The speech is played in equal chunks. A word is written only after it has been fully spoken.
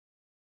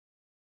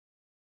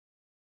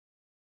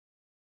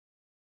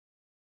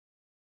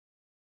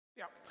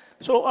Yeah.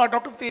 So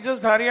Dr.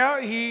 Tejas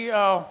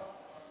Dharia,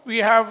 we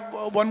have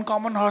one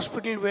common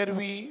hospital where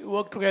we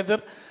work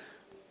together,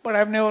 but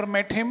I've never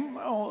met him.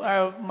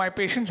 My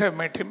patients have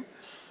met him.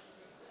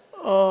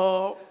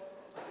 Dr.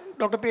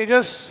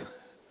 Tejas,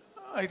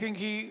 I think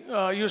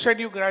you said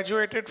you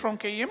graduated from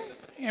KEM,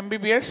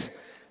 MBBS.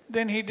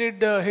 Then he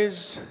did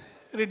his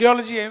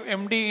radiology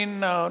MD in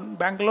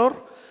Bangalore,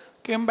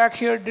 came back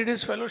here, did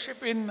his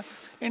fellowship in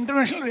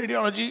interventional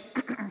radiology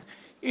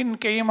in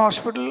KEM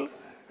Hospital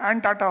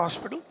and Tata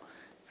Hospital.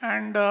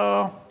 And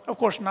of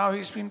course, now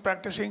he's been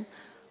practicing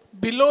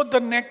below the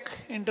neck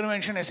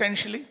intervention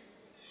essentially.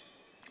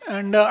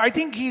 And I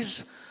think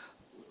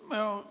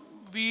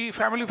we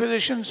family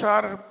physicians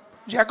are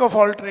jack of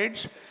all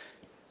trades.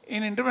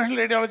 In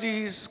interventional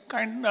radiology, he's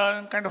kind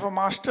of a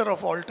master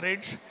of all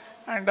trades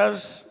and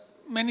does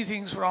many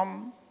things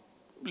from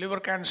liver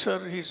cancer.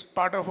 He's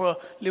part of a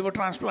liver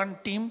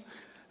transplant team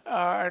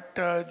at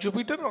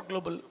Jupiter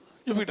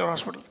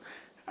Hospital.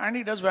 And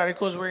he does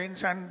varicose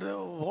veins, and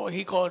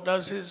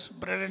does his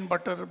bread and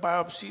butter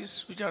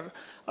biopsies, which are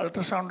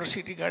ultrasound or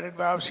CT guided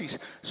biopsies.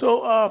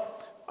 So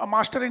a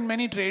master in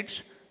many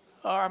trades.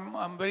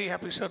 I'm very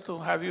happy, sir, to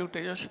have you,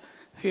 Tejas,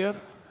 here.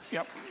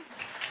 Yeah.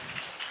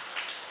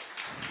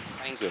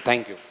 Thank you,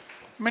 thank you.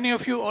 Many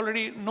of you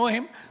already know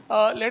him.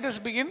 Let us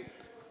begin.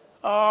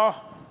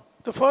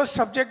 The first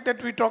subject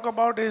that we talk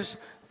about is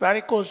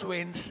varicose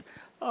veins.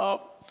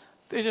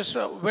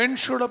 Tejas, when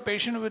should a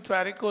patient with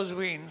varicose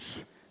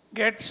veins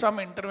get some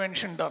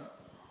intervention done?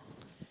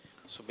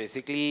 So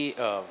basically,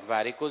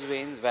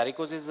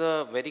 varicose is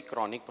a very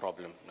chronic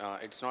problem.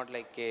 It's not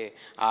like a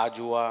aaj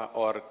hua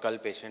or kal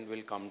patient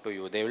will come to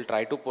you. They will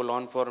try to pull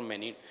on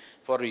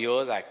for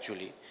years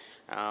actually.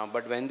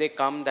 But when they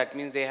come, that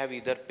means they have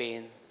either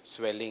pain,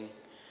 swelling,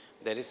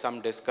 there is some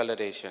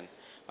discoloration.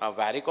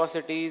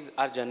 Varicosities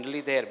are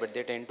generally there, but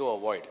they tend to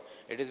avoid.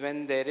 It is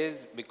when there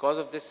is, because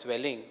of this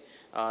swelling,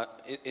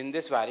 in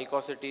this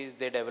varicosities,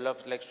 they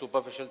develop like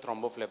superficial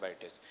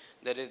thrombophlebitis.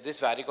 There is this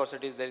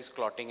varicosities, there is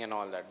clotting and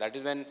all that. That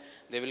is when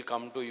they will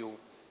come to you,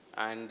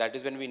 and that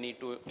is when we need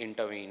to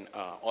intervene.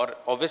 Or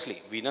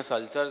obviously, venous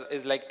ulcers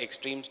is like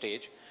extreme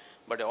stage,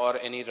 or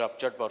any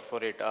ruptured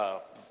perforate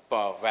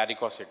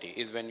varicosity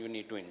is when you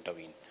need to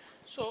intervene.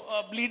 So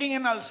bleeding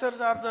and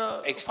ulcers are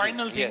the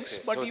final things,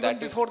 yes. but So even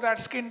before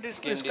that, skin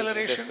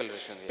discoloration,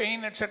 yes.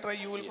 pain, etc.,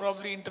 you will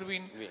probably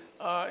intervene in.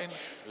 A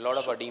lot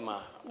of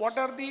edema. What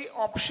are the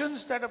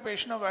options that a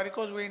patient of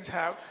varicose veins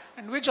have,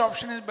 and which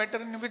option is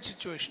better in which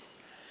situation?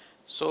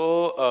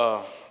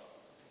 So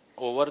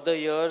over the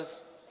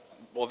years,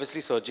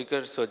 obviously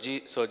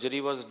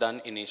surgery was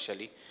done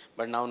initially,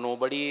 but now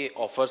nobody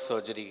offers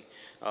surgery.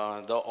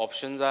 The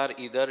options are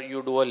either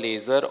you do a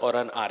laser or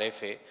an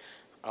RFA,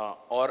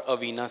 or a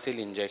VenaSeal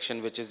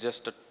injection, which is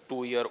just a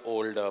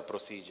 2-year-old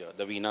procedure,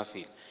 the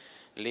VenaSeal.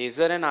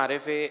 Laser and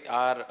RFA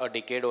are a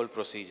decade-old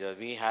procedure.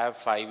 We have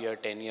 5-year,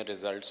 10-year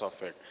results of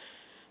it.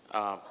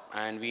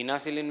 And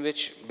VenaSeal, in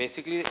which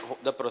basically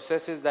the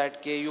process is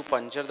that you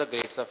puncture the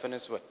great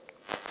saphenous vein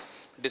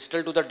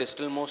distal to the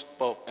distalmost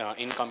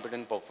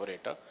incompetent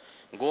perforator,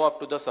 go up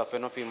to the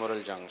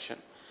saphenofemoral junction,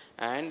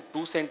 and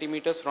 2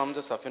 centimeters from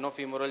the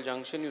saphenofemoral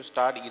junction, you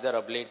start either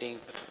ablating,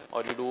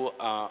 or you do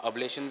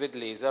ablation with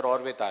laser or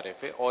with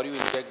RFA, or you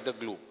inject the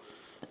glue.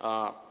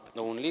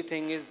 The only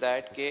thing is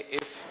that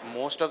if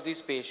most of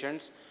these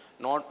patients,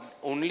 not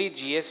only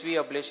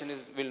GSV ablation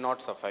will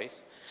not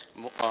suffice,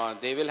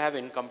 they will have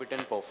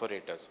incompetent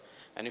perforators.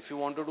 And if you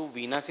want to do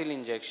VenaSeal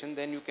injection,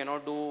 then you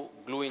cannot do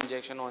glue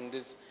injection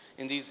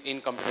in these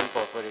incompetent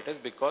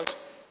perforators, because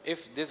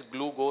if this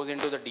glue goes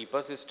into the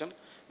deeper system,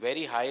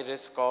 very high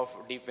risk of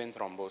deep vein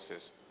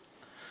thrombosis.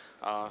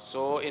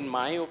 So in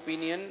my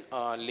opinion,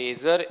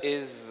 laser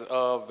is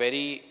a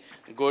very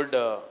good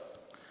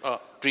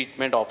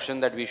treatment option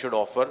that we should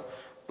offer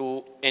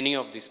to any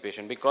of these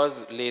patients,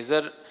 because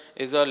laser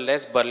is a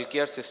less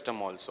bulkier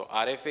system also.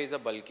 RFA is a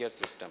bulkier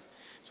system.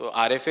 So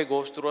RFA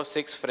goes through a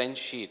 6 French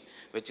sheath,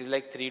 which is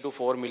like 3 to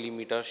 4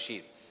 millimeter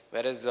sheath,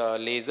 whereas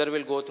laser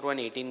will go through an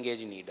 18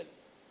 gauge needle.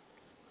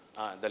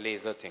 The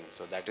laser thing,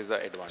 so that is the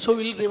advantage. So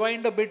we'll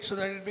rewind a bit so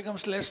that it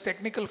becomes less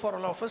technical for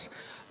all of us.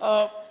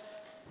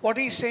 What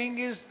he's saying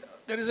is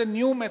there is a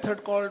new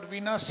method called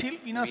VenaSeal,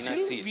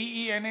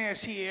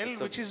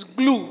 VenaSeal, which is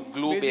glue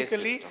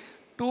basically system,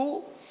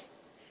 to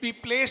be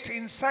placed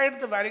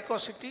inside the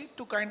varicosity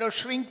to kind of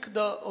shrink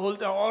the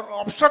whole or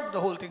obstruct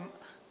the whole thing.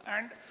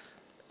 And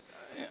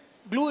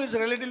glue is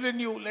relatively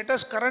new. Let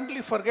us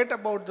currently forget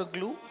about the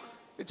glue.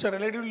 It's a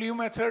relatively new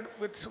method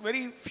with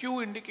very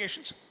few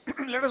indications.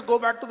 Let us go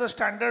back to the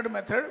standard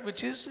method,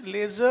 which is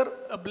laser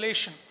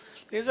ablation.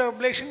 Laser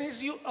ablation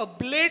is you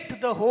ablate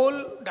the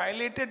whole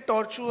dilated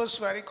tortuous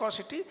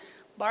varicosity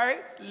by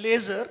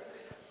laser.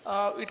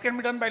 It can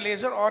be done by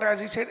laser, or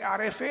as he said,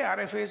 RFA.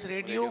 RFA is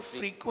radio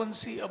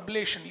frequency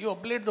ablation. You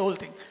ablate the whole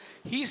thing.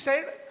 He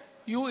said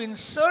you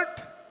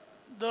insert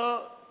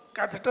the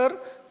catheter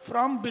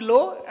from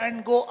below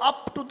and go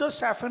up to the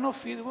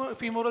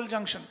saphenofemoral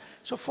junction.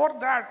 So for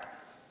that,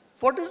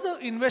 what is the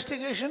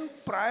investigation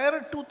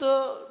prior to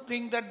the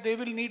thing that they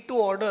will need to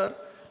order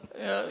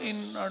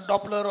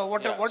Doppler or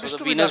whatever? Yeah, What so is the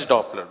to be venous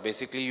done? Doppler,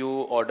 basically you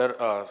order,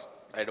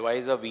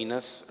 advise a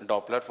venous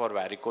Doppler for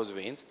varicose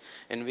veins,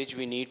 in which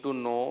we need to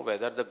know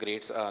whether the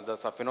the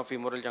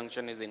saphenofemoral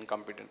junction is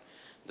incompetent,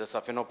 the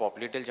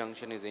saphenopopliteal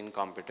junction is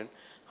incompetent,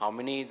 how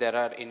many there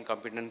are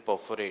incompetent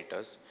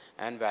perforators,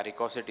 and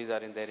varicosities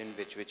are in there in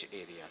which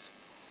areas.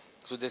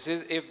 So this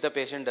is if the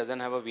patient doesn't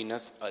have a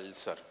venous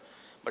ulcer.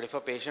 But if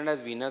a patient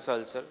has venous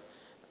ulcer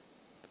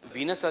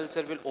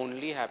will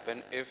only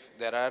happen if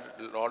there are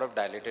a lot of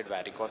dilated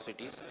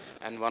varicosities,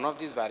 and one of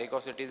these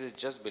varicosities is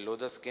just below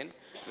the skin,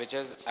 which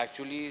has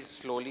actually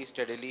slowly,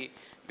 steadily,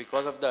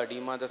 because of the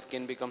edema, the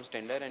skin becomes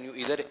tender and you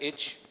either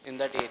itch in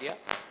that area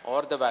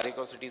or the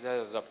varicosities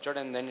has ruptured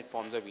and then it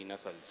forms a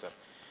venous ulcer.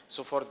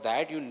 So for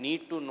that you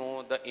need to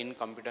know the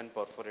incompetent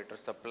perforator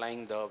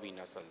supplying the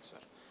venous ulcer.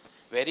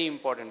 Very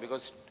important,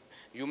 because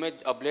you may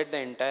ablate the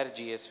entire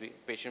GSV,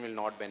 patient will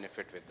not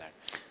benefit with that.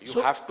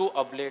 You have to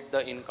ablate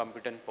the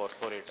incompetent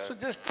perforator. So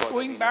just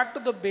going back to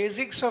the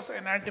basics of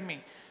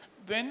anatomy,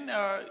 when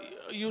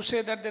you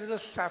say that there is a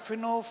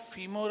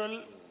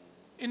saphenofemoral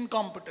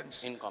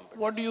incompetence,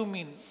 what do you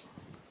mean?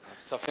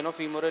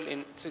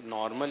 Saphenofemoral,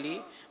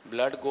 normally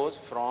blood goes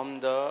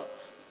from the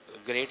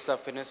great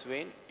saphenous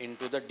vein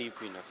into the deep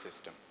venous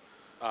system,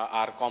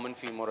 our common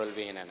femoral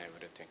vein and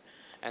everything.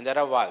 And there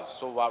are valves.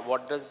 So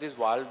what does this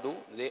valve do?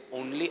 They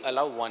only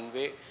allow one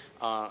way.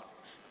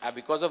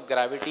 Because of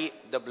gravity,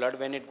 the blood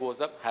when it goes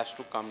up has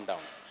to come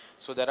down.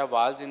 So there are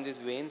valves in these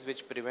veins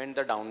which prevent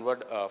the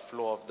downward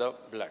flow of the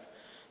blood.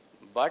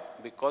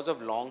 But because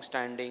of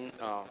long-standing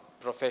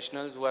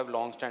professionals who have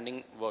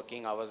long-standing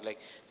working hours like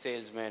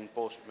salesmen,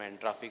 postmen,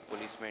 traffic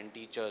policemen,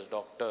 teachers,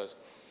 doctors,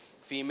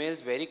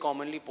 females very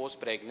commonly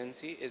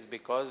post-pregnancy is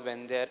because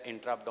when their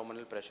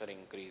intra-abdominal pressure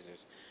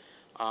increases.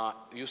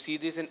 You see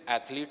this in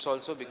athletes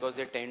also, because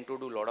they tend to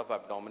do a lot of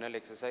abdominal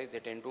exercise, they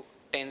tend to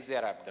tense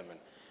their abdomen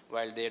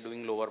while they are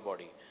doing lower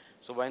body.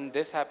 So when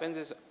this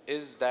happens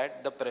is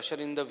that the pressure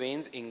in the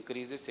veins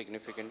increases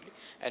significantly,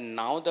 and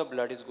now the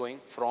blood is going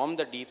from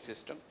the deep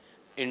system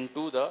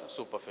into the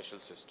superficial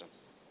system.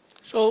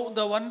 So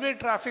the one-way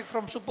traffic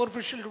from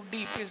superficial to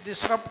deep is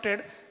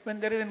disrupted when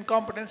there is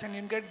incompetence, and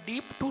you get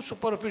deep to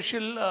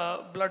superficial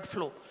blood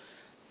flow.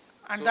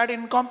 And that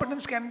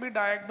incompetence can be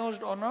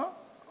diagnosed on a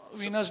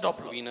venous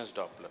Doppler. Venous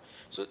Doppler.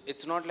 So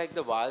it's not like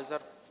the valves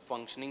are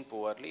functioning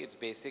poorly. It's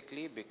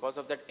basically because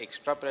of that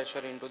extra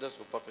pressure into the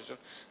superficial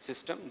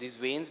system, these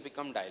veins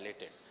become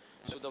dilated.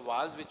 So the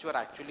valves which were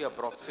actually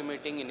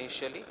approximating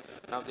initially,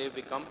 now they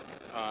become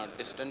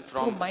distant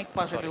from.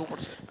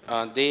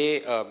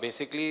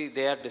 Basically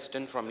they are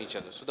distant from each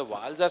other. So the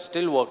valves are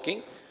still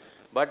working,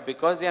 but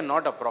because they are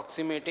not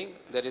approximating,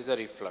 there is a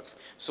reflux.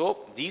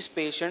 So these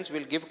patients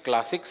will give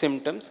classic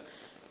symptoms.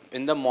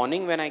 In the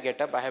morning when I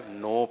get up, I have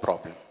no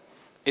problem.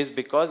 Is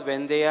because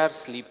when they are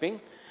sleeping,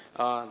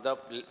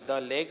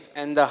 the legs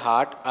and the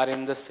heart are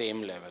in the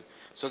same level.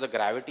 So the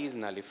gravity is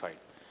nullified.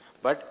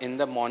 But in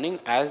the morning,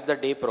 as the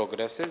day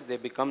progresses, the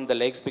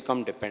legs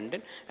become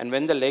dependent. And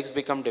when the legs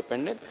become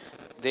dependent,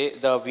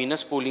 the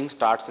venous pooling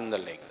starts in the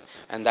leg.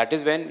 And that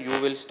is when you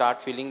will start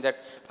feeling that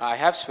I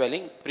have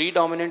swelling.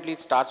 Predominantly,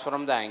 it starts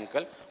from the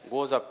ankle,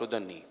 goes up to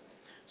the knee.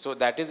 So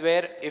that is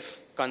where,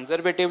 if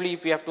conservatively,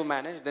 if we have to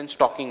manage, then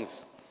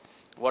stockings.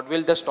 What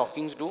will the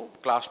stockings do?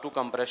 Class 2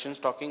 compression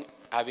stocking,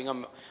 having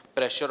a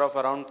pressure of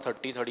around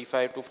 30,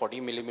 35 to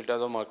 40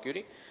 millimeters of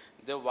mercury.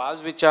 The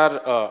valves which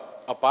are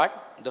apart,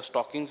 the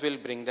stockings will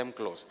bring them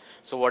close.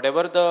 So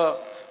whatever the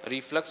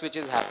reflux which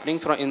is happening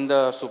in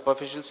the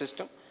superficial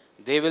system,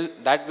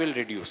 that will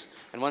reduce.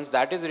 And once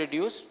that is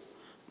reduced,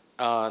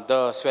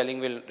 the swelling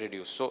will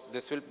reduce. So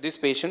these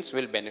patients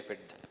will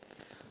benefit.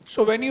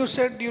 So when you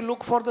said you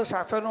look for the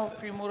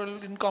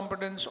saphenofemoral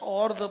incompetence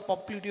or the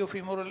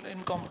popliteofemoral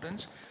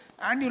incompetence,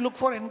 and you look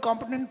for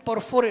incompetent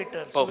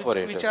perforators.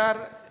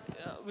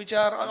 Which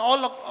are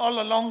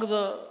all along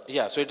the.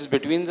 Yeah, so it is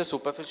between the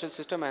superficial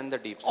system and the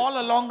deep system. All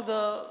along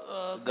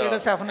the greater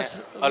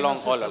saphenous.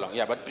 All along,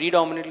 yeah, but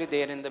predominantly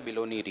they are in the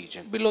below knee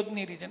region. Below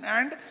knee region,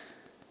 and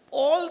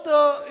all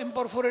the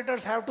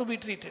imperforators have to be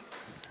treated.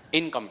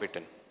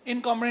 Incompetent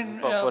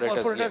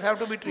perforators have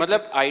to be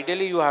treated.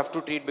 Ideally you have to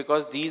treat,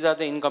 because these are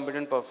the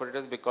incompetent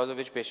perforators because of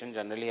which patients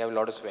generally have a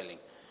lot of swelling.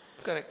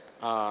 Correct.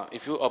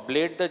 If you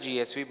ablate the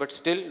GSV, but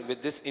still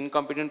with this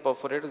incompetent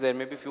perforator, there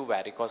may be few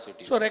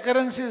varicosities. So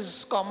recurrence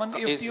is common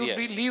if you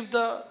leave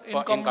the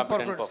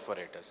incompetent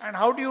perforators. And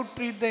how do you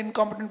treat the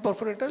incompetent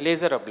perforators?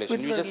 Laser ablation.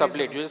 You just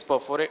ablate. You just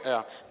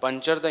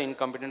puncture the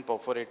incompetent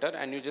perforator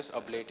and you just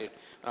ablate it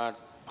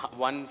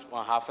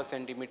half a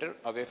centimeter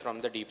away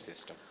from the deep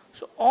system.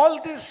 So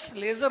all this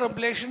laser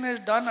ablation is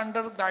done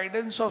under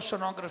guidance of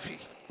sonography,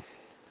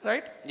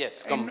 right?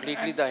 Yes,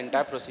 completely the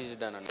entire procedure is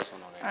done under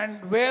sonography.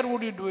 And where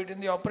would you do it? In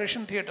the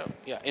operation theatre?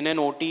 Yeah, in an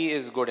OT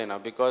is good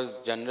enough, because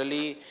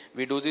generally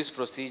we do this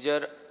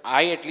procedure,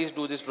 I at least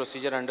do this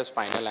procedure under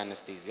spinal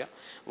anesthesia.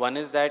 One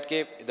is that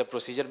the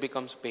procedure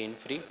becomes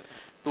pain-free.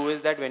 Two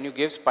is that when you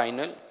give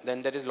spinal,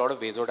 then there is a lot of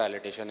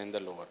vasodilatation in the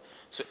lower.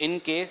 So in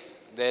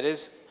case there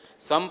is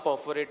Some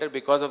perforator,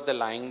 because of the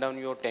lying down,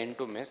 you tend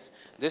to miss.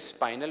 This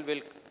spinal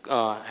will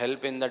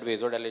help in that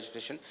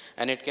vasodilation,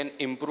 and it can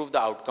improve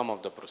the outcome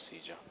of the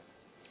procedure.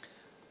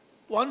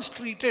 Once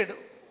treated,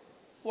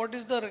 what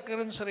is the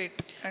recurrence rate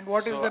and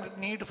what is the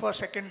need for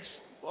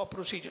seconds of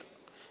procedure?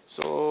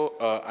 So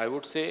I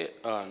would say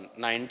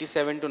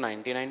 97 to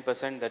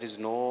 99% there is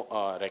no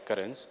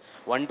recurrence.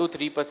 1 to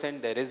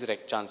 3% there is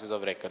chances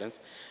of recurrence.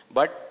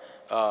 But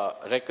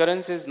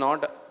recurrence is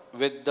not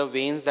with the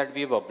veins that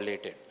we've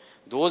ablated.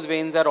 Those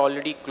veins are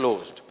already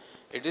closed.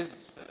 It is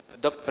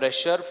the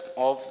pressure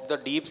of the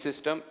deep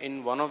system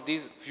in one of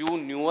these few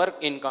newer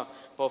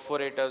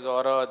perforators,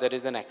 or there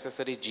is an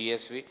accessory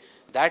GSV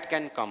that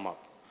can come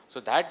up.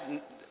 So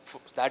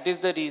that is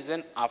the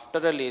reason after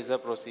a laser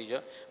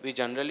procedure, we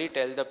generally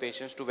tell the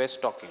patients to wear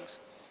stockings,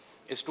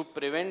 is to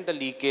prevent the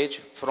leakage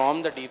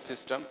from the deep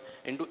system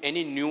into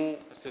any new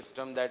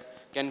system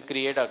that can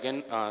create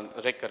again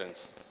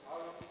recurrence.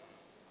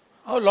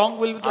 How long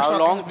will the How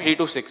long? be? 3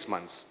 to 6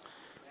 months.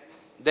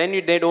 Then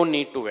they don't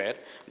need to wear.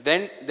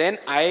 Then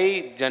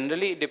I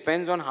generally,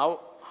 depends on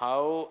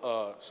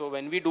how so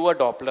when we do a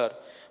Doppler,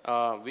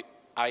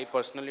 I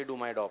personally do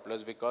my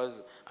Dopplers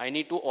because I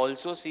need to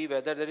also see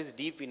whether there is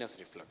deep venous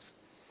reflux.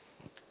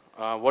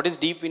 What is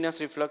deep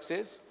venous reflux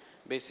is?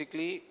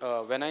 Basically,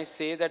 when I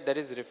say that there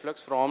is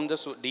reflux from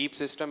the deep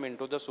system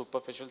into the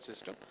superficial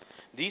system,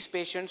 these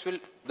patients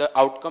the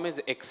outcome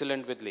is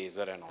excellent with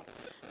laser and all.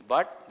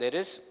 But there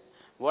is,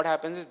 what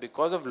happens is,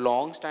 because of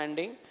long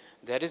standing,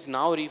 there is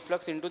now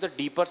reflux into the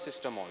deeper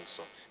system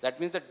also. That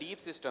means the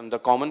deep system, the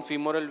common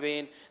femoral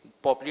vein,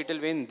 popliteal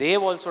vein, they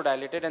have also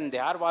dilated and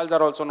their walls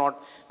are also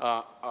not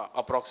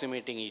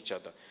approximating each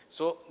other.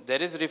 So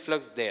there is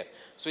reflux there.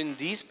 So in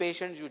these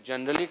patients, you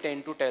generally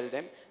tend to tell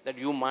them that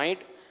you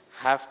might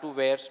have to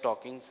wear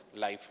stockings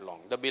lifelong,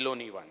 the below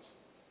knee ones.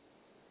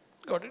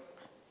 Got it.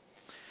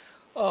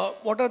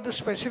 What are the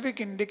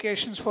specific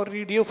indications for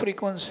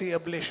radiofrequency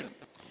ablation?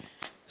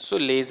 So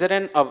laser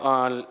and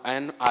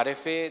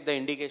RFA, the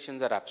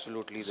indications are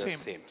absolutely the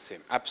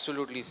same,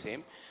 absolutely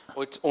same.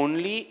 It's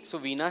only, so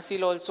vena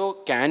seal also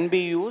can be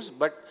used,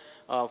 but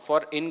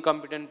for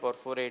incompetent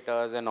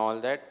perforators and all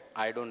that,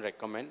 I don't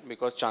recommend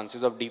because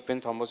chances of deep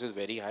vein thrombosis is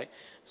very high.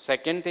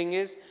 Second thing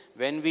is,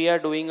 when we are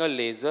doing a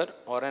laser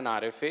or an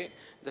RFA,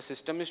 the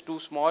system is too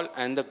small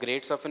and the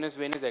great saphenous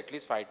vein is at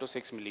least 5 to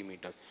 6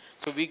 millimeters.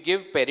 So we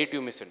give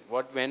peritumescent.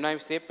 When I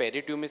say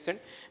peritumescent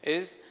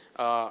is,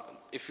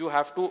 if you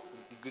have to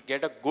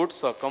get a good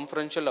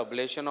circumferential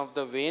ablation of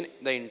the vein,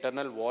 the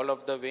internal wall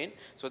of the vein,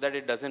 so that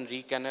it doesn't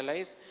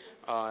recanalize,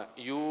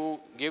 you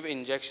give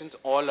injections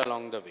all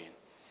along the vein.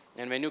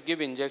 And when you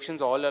give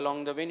injections all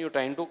along the vein, you're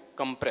trying to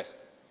compress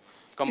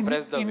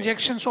the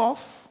injections vein.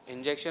 Of?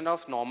 Injection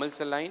of normal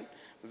saline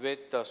with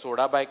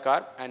soda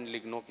bicarb and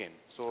lignocaine.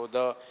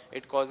 So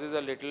it causes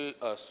a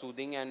little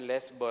soothing and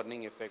less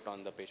burning effect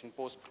on the patient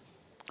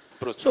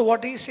post-procedure. So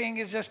what he's saying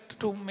is, just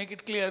to make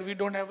it clear, we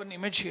don't have an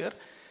image here.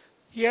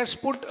 He has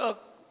put a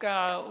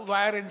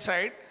wire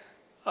inside,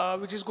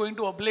 which is going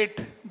to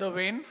ablate the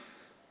vein.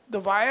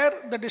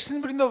 The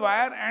distance between the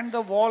wire and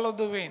the wall of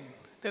the vein,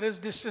 there is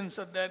distance,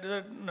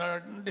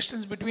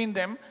 distance between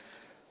them.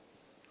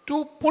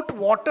 To put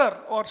water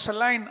or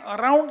saline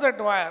around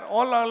that wire,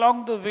 all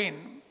along the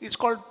vein, is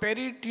called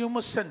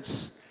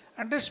peritumescence.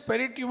 And this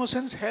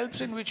peritumescence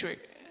helps in which way?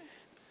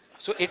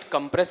 So it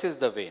compresses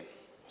the vein.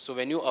 So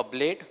when you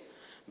ablate,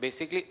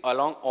 basically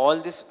along all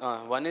this,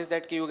 one is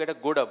that you get a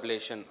good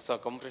ablation,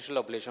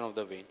 circumferential ablation of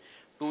the vein.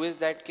 Two is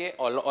that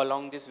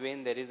along this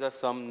vein there is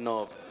some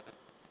nerve,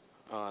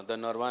 the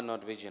nerva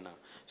nervigina.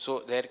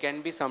 So there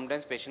can be,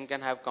 sometimes patient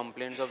can have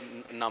complaints of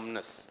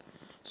numbness.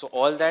 So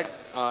all that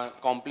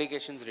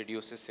complications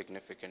reduces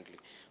significantly.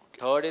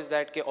 Third is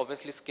that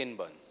obviously skin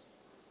burns.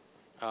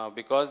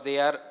 Because they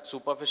are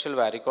superficial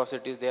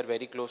varicosities, they are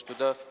very close to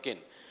the skin.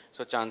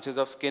 So chances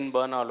of skin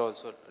burn are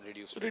also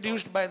reduced.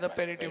 Reduced by the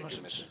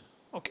peritumescence.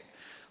 Okay.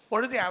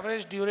 What is the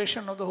average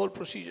duration of the whole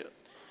procedure?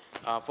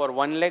 For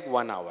one leg,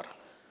 1 hour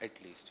at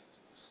least.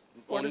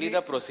 Only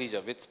the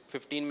procedure, with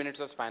 15 minutes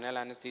of spinal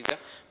anesthesia,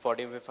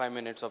 45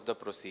 minutes of the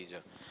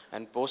procedure.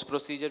 And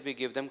post-procedure, we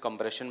give them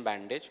compression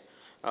bandage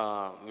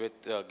with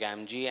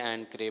Gamgee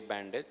and crepe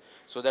bandage,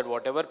 so that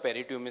whatever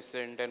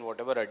peritumescent and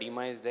whatever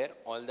edema is there,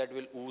 all that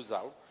will ooze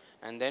out.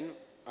 And then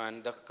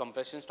the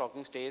compression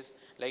stocking stays,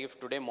 like if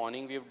today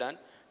morning we've done,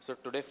 so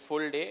today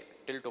full day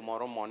till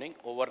tomorrow morning,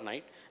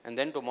 overnight, and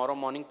then tomorrow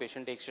morning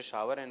patient takes a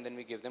shower and then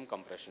we give them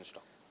compression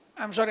stock.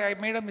 I'm sorry, I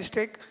made a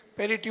mistake.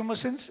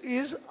 Peritumescence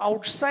is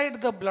outside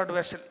the blood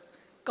vessel,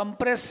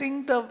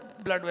 compressing the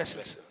blood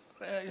vessels.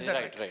 Is that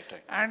right? Right.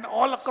 And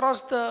all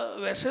across the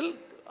vessel,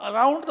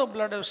 around the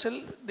blood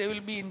vessel, they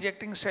will be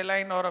injecting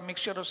saline or a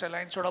mixture of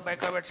saline, soda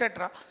bicarb,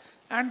 etc.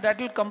 And that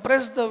will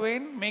compress the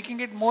vein, making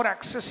it more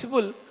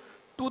accessible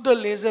to the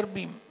laser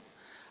beam.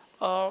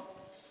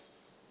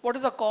 What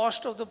is the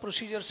cost of the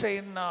procedure, say,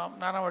 in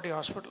Nanavati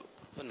Hospital?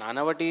 So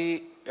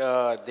Nanavati,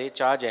 they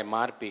charge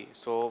MRP.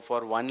 So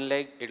for one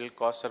leg, it will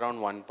cost around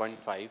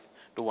 1.5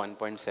 to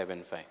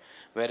 1.75.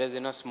 Whereas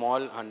in a small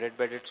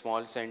 100-bedded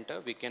small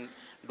center, we can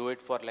do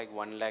it for like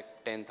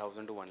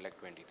 1,10,000 to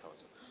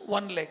 1,20,000.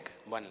 One leg.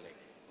 One leg.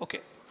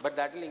 Okay. But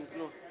that will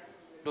include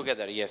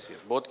together, yes, yes.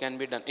 Both can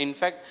be done. In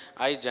fact,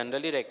 I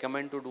generally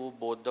recommend to do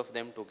both of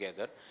them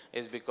together,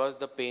 is because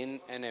the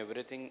pain and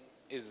everything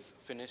is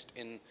finished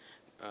in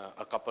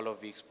a couple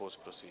of weeks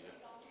post-procedure.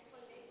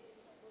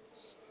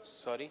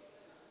 Sorry?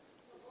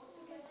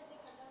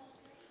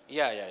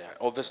 Yeah.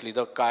 Obviously,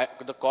 the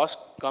cost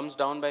comes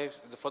down by,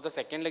 for the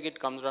second leg, it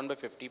comes down by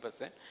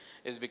 50%,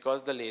 is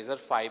because the laser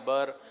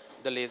fiber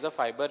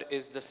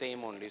is the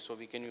same only, so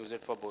we can use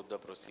it for both the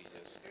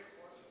procedures.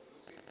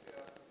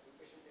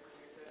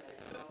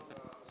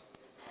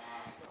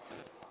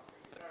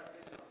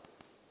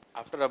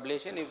 After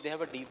ablation, if they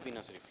have a deep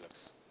venous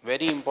reflux.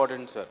 Very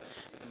important, sir.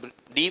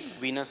 Deep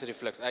venous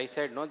reflux. I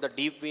said, no, the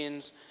deep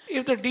veins.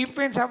 If the deep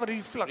veins have a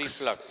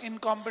reflux.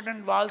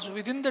 Incompetent valves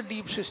within the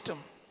deep system.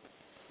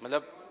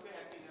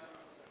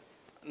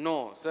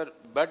 No, sir,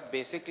 but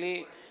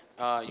basically,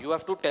 you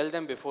have to tell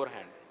them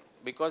beforehand.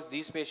 Because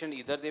these patients,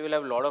 either they will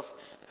have a lot of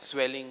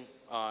swelling,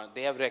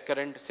 they have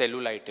recurrent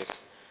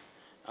cellulitis.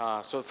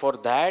 So for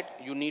that,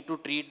 you need to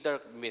treat the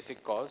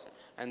basic cause.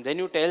 And then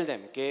you tell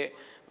them, okay,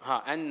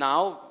 and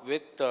now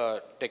with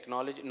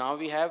technology, now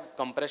we have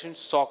compression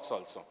socks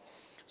also.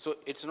 So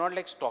it's not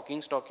like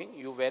stocking.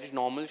 You wear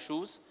normal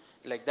shoes,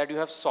 like that you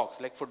have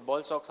socks, like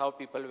football socks, how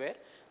people wear.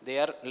 They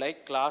are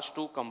like class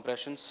 2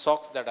 compression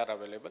socks that are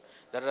available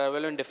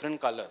in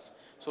different colors.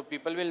 So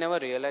people will never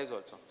realize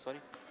also. Sorry.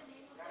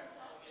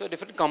 So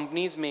different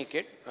companies make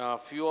it.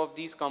 Few of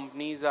these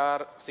companies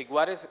are,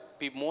 Sigvaris,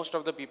 most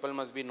of the people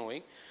must be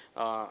knowing.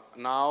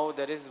 Now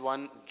there is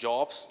one,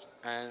 Jobst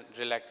and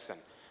Relaxon.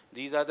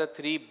 These are the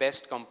 3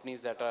 best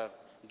companies that are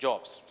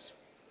Jobst.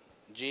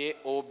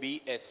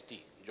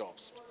 J-O-B-S-T,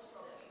 Jobst.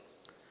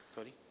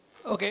 Sorry?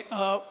 Okay,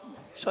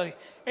 sorry.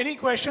 Any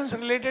questions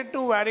related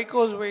to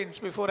varicose veins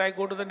before I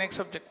go to the next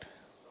subject?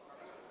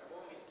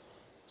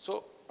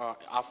 So,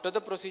 after the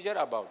procedure,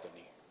 above the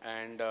knee.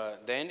 And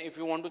then if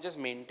you want to just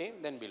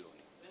maintain, then below knee.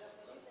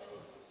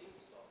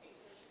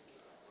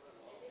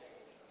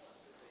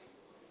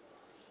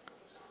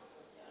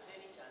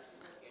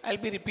 I'll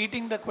be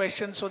repeating the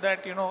question so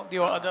that, you know,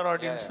 the other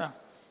audience.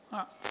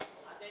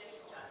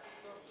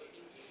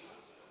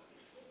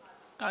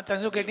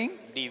 Chance of getting?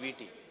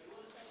 DVT.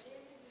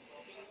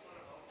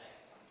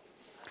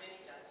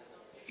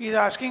 He's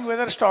asking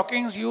whether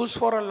stockings used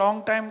for a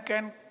long time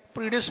can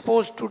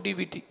predispose to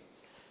DVT.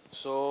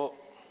 So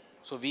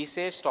we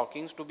say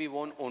stockings to be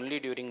worn only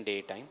during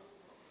daytime.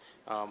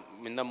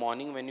 In the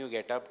morning when you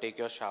get up, take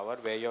your shower,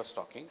 wear your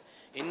stocking.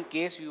 In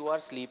case you are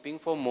sleeping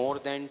for more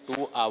than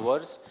 2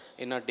 hours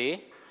in a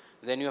day,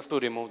 then you have to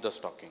remove the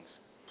stockings.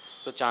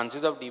 So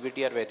chances of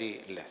DVT are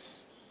very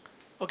less.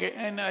 Okay,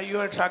 and you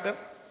had Sagar?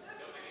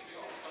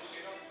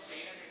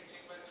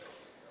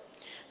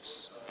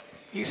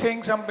 He's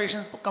saying some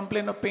patients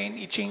complain of pain,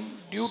 itching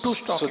due to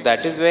stockings. So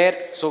that is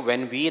where, so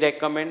when we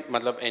recommend,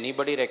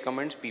 anybody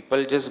recommends,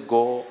 patients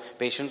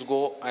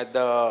go at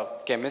the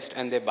chemist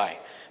and they buy.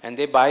 And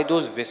they buy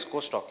those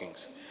viscose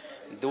stockings.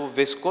 Those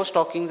viscose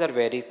stockings are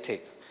very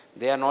thick.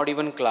 They are not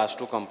even class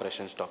 2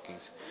 compression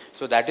stockings.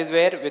 So that is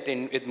where with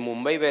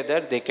Mumbai weather,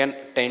 they can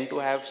tend to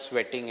have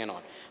sweating and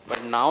all.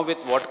 But now with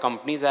what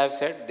companies have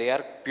said, they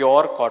are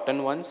pure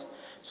cotton ones.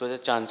 So the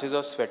chances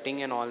of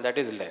sweating and all that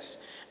is less.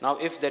 Now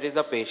if there is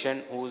a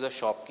patient who is a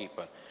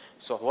shopkeeper,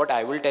 so what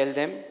I will tell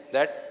them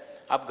that,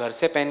 आप घर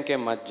से पहन के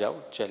मत जाओ,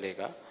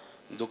 चलेगा,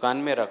 दुकान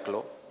में रख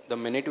लो. The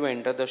minute you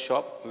enter the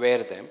shop,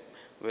 wear them.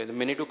 The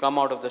minute you come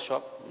out of the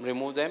shop,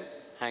 remove them,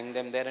 hang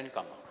them there and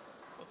come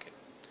out. Okay.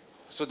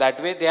 So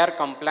that way their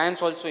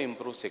compliance also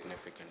improves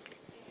significantly.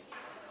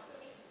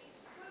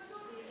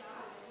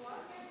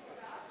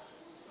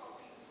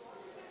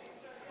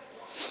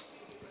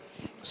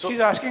 So he's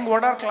asking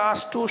what are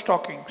class 2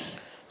 stockings?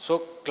 So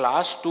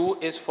class 2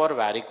 is for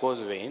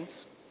varicose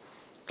veins.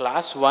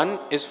 Class 1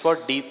 is for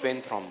deep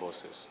vein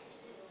thrombosis.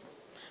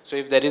 So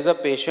if there is a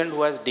patient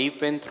who has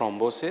deep vein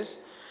thrombosis,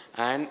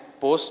 and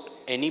post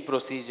any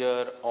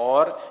procedure,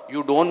 or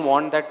you don't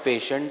want that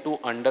patient to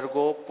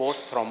undergo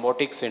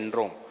post-thrombotic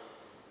syndrome,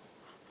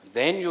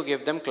 then you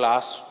give them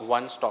class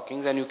 1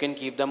 stockings and you can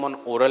keep them on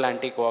oral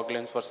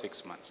anticoagulants for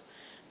 6 months.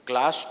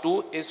 Class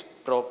 2 is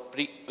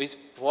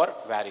for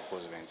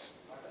varicose veins.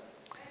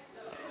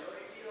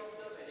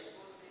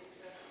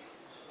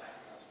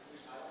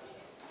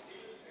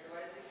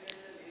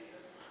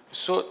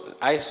 So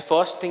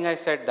first thing I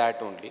said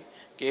that only.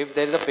 If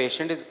there is a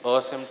patient is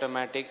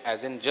asymptomatic,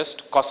 as in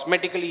just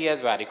cosmetically he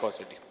has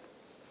varicosity,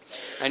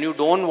 and you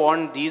don't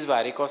want these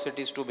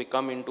varicosities to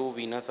become into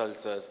venous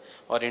ulcers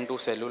or into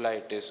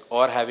cellulitis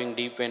or having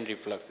deep vein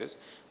refluxes,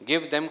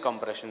 give them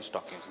compression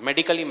stockings,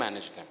 medically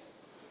manage them.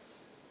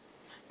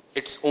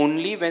 It's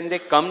only when they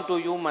come to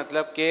you,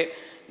 matlab ke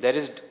there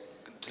is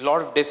a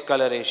lot of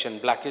discoloration,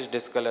 blackish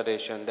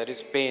discoloration, there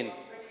is pain.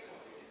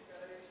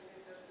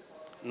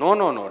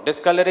 No.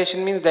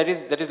 Discoloration means there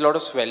is a lot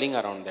of swelling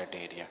around that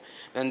area.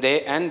 And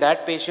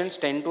that patients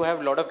tend to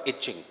have a lot of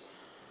itching.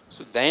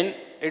 So then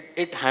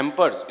it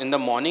hampers. In the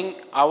morning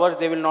hours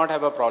they will not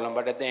have a problem,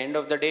 but at the end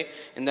of the day,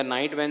 in the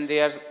night when they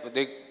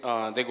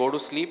go to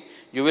sleep,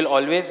 you will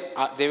always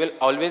they will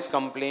always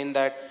complain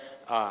that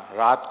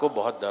रात को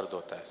बहुत दर्द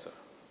होता है sir.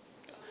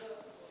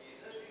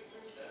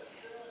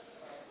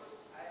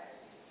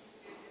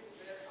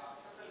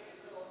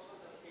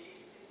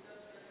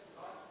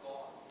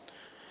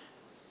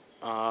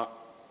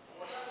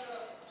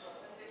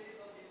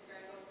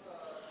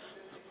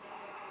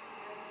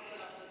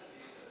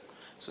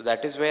 So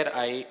that is where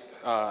I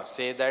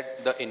say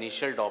that the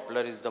initial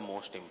Doppler is the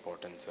most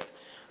important, sir.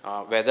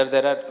 Whether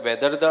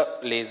the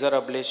laser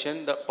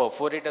ablation, the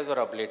perforators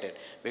are ablated.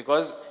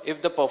 Because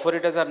if the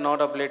perforators are not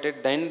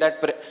ablated, then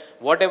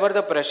whatever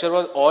the pressure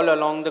was all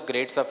along the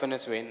great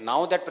saphenous vein,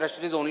 now that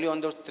pressure is only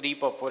on those 3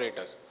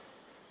 perforators.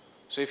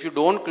 So if you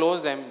don't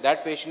close them,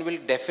 that patient will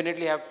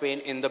definitely have pain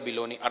in the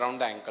below knee, around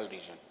the ankle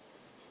region.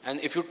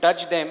 And if you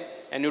touch them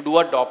and you do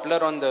a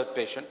Doppler on the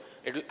patient,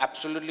 it will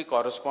absolutely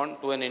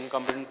correspond to an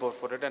incompetent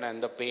perforator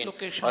and the pain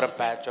location or a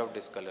patch of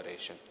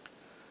discoloration.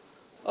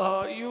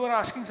 You were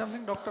asking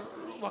something, Dr.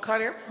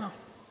 Vakharia?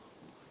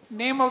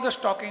 Name of the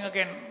stocking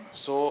again.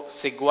 So,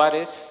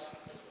 Sigvaris.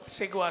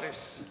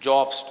 Sigvaris.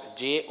 Jobst,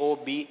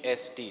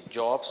 J-O-B-S-T,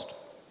 Jobst,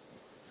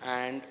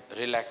 and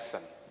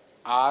Relaxan,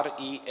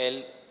 R-E-L-A-X-S-C-A-A-N,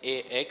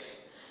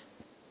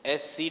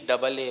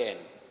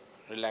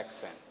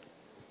 Relaxan.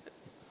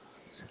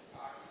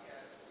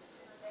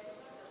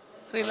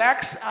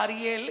 Relax,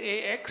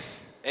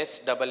 R-E-L-A-X.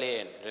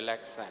 S-A-A-N,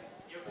 Relaxan.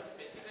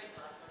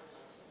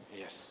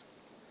 Yes.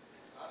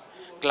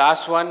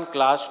 Class 1,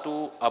 Class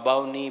 2,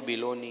 above knee,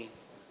 below knee.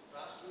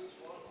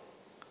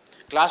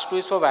 Class 2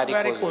 is for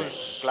varicose vein.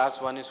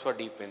 Class 1 is for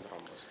deep vein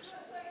thrombosis.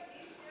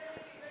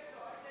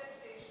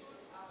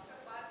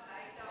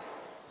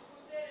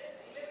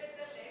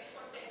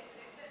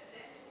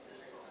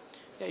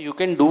 Yeah, you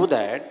can do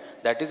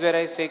that. That is where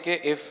I say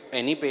that if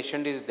any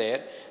patient is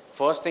there,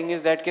 first thing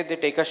is that they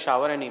take a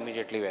shower and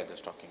immediately wear the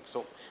stocking.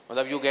 So,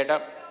 you get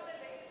up,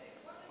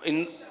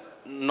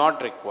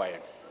 not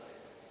required.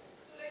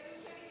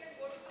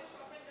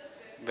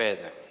 Wear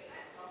them.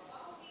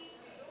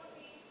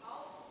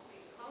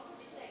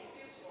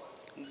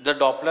 The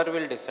Doppler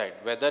will decide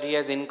whether he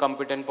has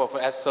incompetent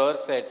perforation. As sir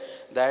said,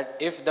 that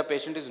if the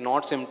patient is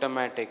not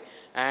symptomatic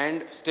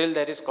and still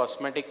there is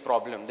cosmetic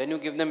problem, then you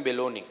give them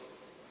below knee.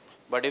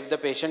 But if the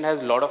patient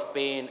has a lot of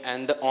pain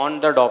and on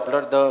the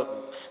Doppler the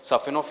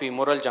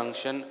saphenofemoral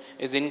junction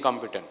is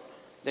incompetent,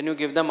 then you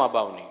give them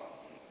above knee.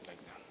 Like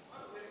that.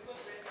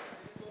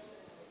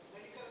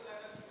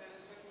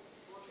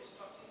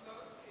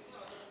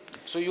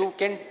 So you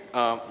can,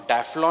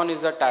 Daflon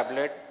is a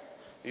tablet,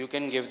 you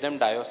can give them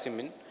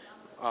diosmin,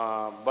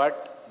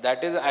 but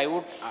that is,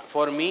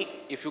 for me,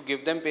 if you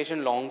give them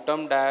patient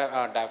long-term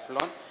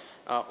Daflon,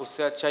 usse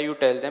acha you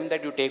tell them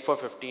that you take for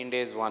 15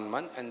 days, 1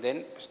 month, and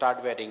then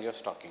start wearing your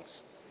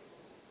stockings.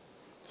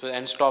 So,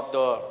 and stop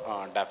the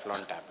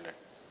Daflon tablet.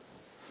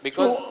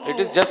 Because it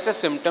is just a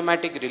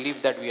symptomatic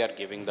relief that we are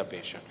giving the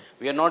patient.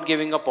 We are not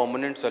giving a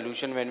permanent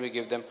solution when we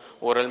give them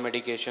oral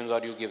medications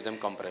or you give them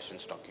compression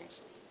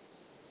stockings.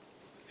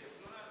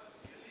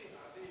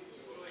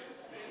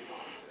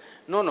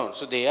 No.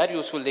 So they are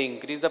useful. They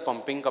increase the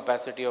pumping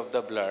capacity of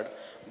the blood.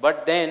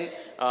 But then,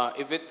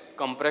 if with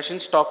compression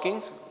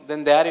stockings,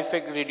 then their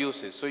effect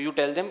reduces. So you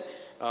tell them,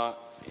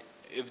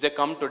 if they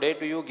come today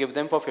to you, give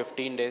them for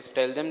 15 days.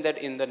 Tell them that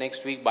in the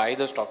next week, buy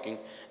the stocking.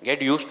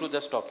 Get used to the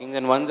stocking.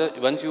 And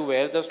once you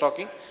wear the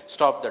stocking,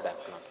 stop the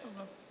Daflon.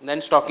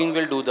 Then stocking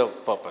will do the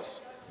purpose.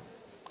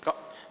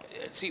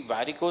 See,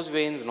 varicose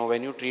veins,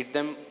 when you treat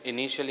them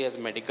initially as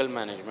medical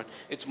management,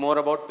 it's more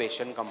about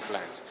patient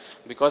compliance.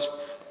 Because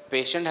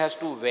patient has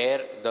to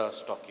wear the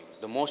stockings,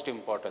 the most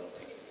important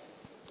thing.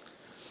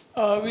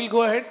 We'll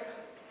go ahead.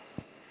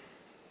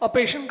 A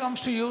patient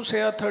comes to you,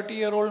 say a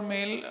 30-year-old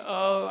male,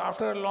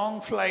 after a long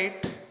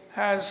flight,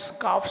 has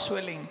calf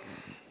swelling.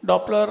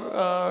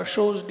 Doppler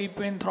shows deep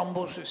vein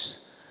thrombosis.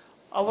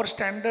 Our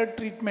standard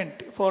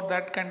treatment for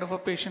that kind of a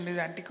patient is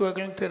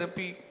anticoagulant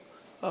therapy.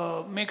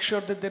 Make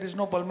sure that there is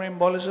no pulmonary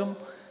embolism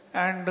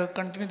and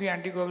continue the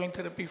anticoagulant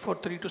therapy for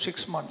 3 to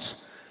 6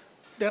 months.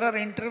 There are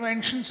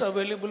interventions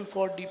available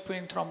for deep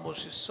vein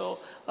thrombosis. So,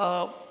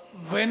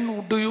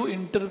 when do you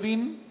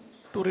intervene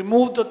to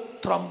remove the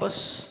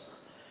thrombus?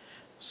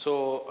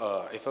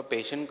 So, if a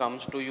patient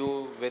comes to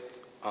you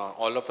with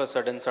all of a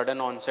sudden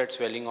onset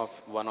swelling of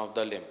one of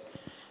the limb,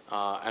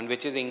 and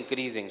which is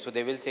increasing, so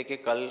they will say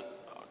that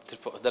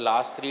the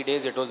last 3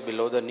 days it was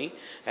below the knee,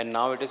 and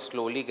now it is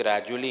slowly,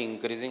 gradually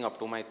increasing up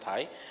to my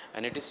thigh,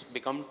 and it is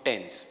become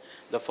tense.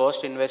 The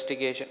first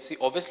investigation, see,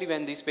 obviously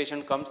when this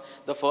patient comes,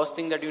 the first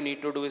thing that you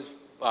need to do is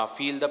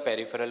feel the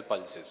peripheral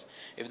pulses.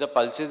 If the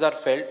pulses are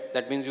felt,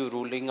 that means you're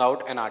ruling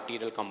out an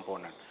arterial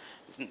component.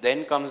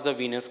 Then comes the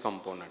venous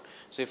component.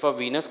 So if a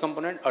venous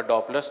component, a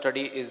Doppler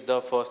study is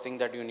the first thing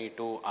that you need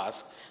to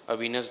ask, a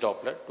venous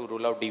Doppler to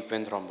rule out deep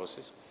vein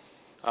thrombosis.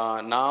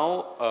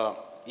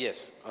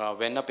 Yes,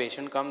 when a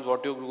patient comes,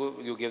 what you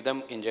do, you give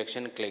them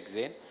injection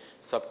Clexane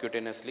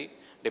subcutaneously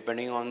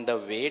depending on the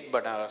weight,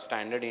 but a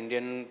standard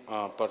Indian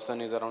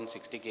person is around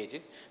 60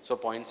 kgs. So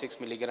 0.6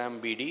 milligram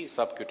BD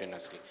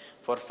subcutaneously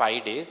for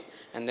 5 days,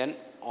 and then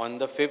on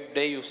the 5th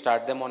day you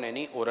start them on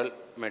any oral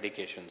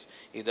medications,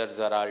 either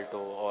Xarelto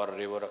or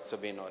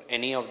rivaroxaban or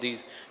any of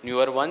these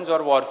newer ones, or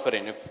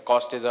warfarin if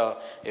cost is a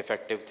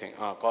effective thing,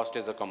 cost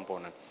is a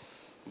component.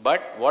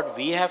 But what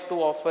we have to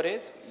offer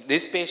is,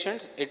 these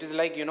patients, it is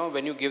like, you know,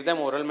 when you give them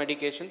oral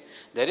medication,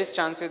 there is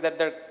chances that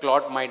the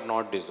clot might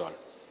not dissolve.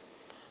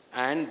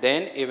 And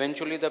then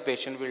eventually the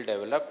patient will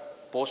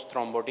develop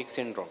post-thrombotic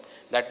syndrome.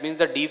 That means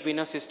the deep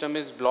venous system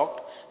is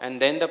blocked, and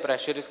then the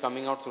pressure is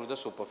coming out through the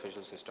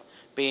superficial system.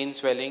 Pain,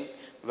 swelling,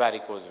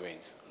 varicose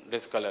veins,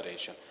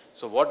 discoloration.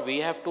 So what we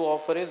have to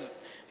offer is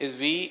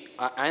we,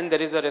 and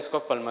there is a risk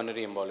of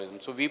pulmonary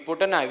embolism. So we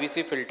put an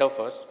IVC filter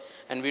first,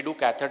 and we do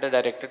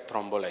catheter-directed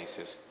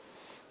thrombolysis,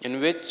 in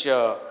which,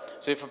 so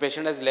if a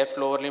patient has left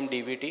lower limb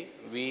DVT,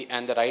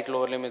 and the right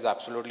lower limb is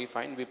absolutely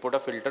fine, we put a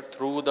filter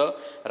through the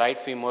right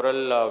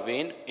femoral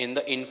vein in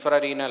the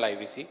infrarenal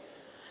IVC,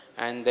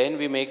 and then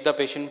we make the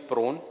patient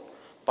prone,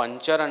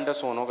 puncture under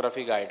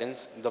sonography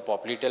guidance the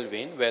popliteal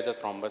vein where the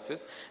thrombus is,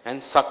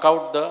 and suck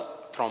out the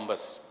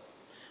thrombus.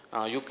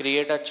 You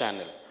create a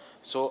channel.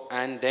 So,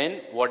 and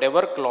then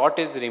whatever clot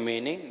is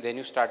remaining, then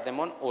you start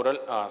them on oral,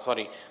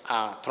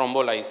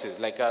 thrombolysis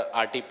like a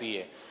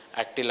RTPA,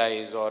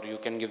 Actylize, or you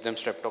can give them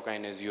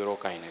streptokinase,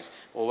 urokinase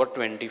over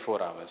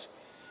 24 hours.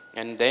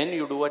 And then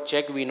you do a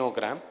check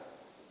venogram,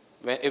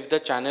 where if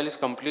the channel is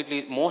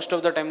completely, most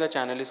of the time the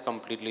channel is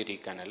completely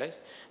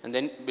recanalized. And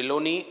then below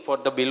knee, for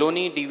the below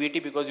knee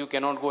DVT, because you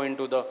cannot go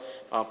into the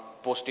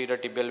posterior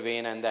tibial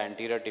vein and the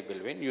anterior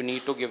tibial vein, you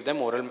need to give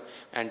them oral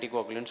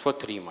anticoagulants for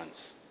 3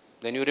 months.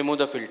 Then you remove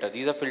the filter.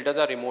 These filters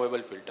are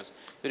removable filters.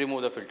 You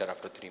remove the filter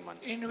after 3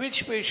 months. In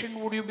which patient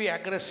would you be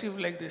aggressive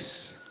like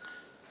this?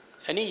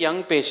 Any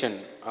young patient.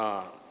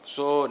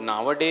 So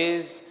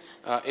nowadays,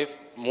 if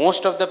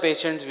most of the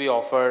patients we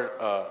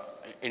offer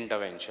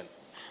intervention,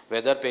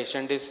 whether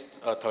patient is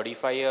a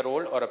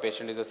 35-year-old or a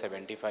patient is a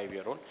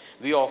 75-year-old,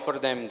 we offer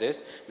them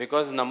this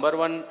because number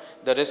one,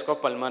 the risk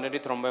of pulmonary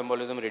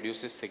thromboembolism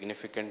reduces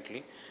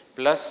significantly.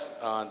 Plus,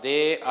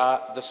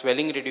 the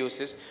swelling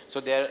reduces,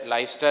 so their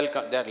lifestyle,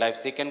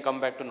 they can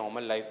come back to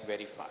normal life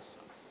very fast.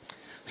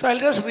 So I'll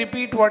just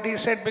repeat what he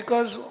said,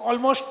 because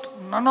almost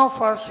none of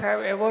us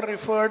have ever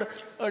referred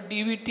a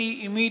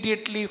DVT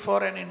immediately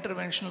for an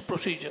interventional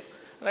procedure,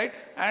 right?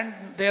 And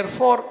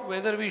therefore,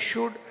 whether we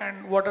should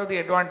and what are the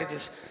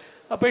advantages.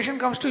 A patient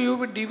comes to you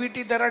with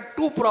DVT, there are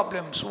two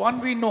problems.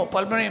 One we know,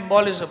 pulmonary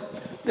embolism.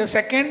 The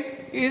second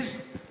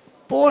is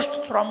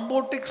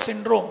post-thrombotic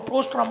syndrome.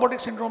 Post-thrombotic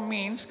syndrome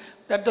means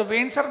that the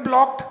veins are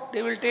blocked,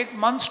 they will take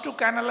months to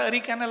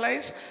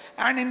recanalize,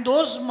 and in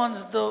those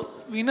months the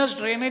venous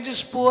drainage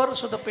is poor,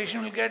 so the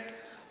patient will get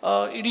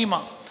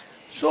edema.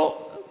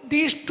 So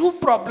these two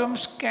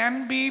problems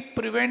can be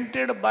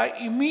prevented by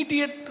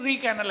immediate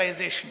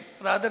recanalization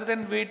rather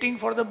than waiting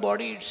for the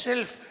body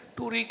itself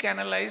to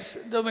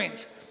recanalize the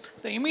veins.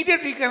 The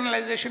immediate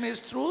recanalization is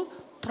through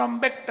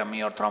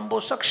thrombectomy or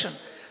thrombosuction.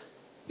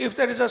 If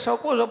there is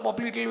suppose a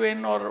popliteal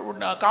vein or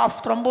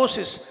calf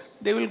thrombosis,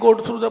 they will go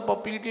through the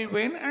popliteal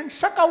vein and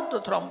suck out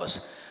the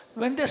thrombus.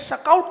 When they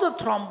suck out the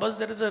thrombus,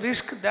 there is a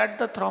risk that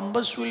the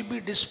thrombus will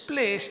be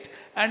displaced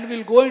and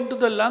will go into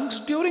the lungs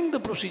during the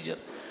procedure.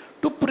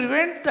 To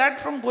prevent that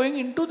from going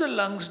into the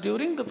lungs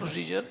during the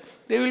procedure,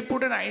 they will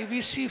put an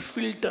IVC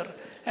filter.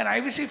 An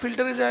IVC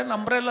filter is an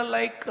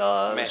umbrella-like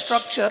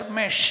structure,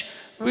 mesh,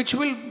 which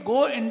will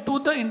go into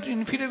the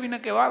inferior vena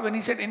cava. When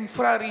he said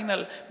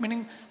infrarenal,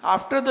 meaning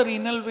after the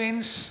renal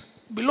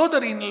veins, below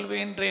the renal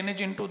vein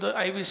drainage into the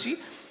IVC,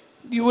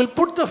 you will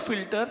put the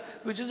filter,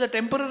 which is a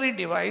temporary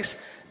device,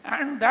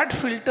 and that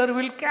filter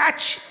will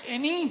catch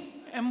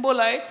any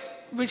emboli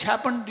which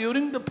happened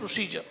during the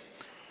procedure.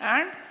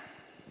 And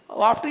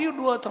after you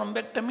do a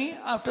thrombectomy,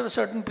 after a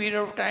certain period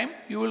of time,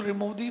 you will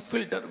remove the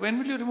filter. When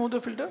will you remove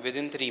the filter?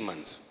 Within 3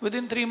 months.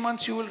 Within 3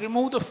 months, you will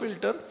remove the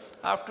filter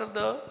after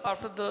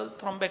the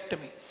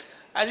thrombectomy.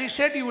 As he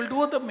said, you will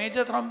do the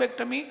major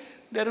thrombectomy.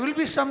 There will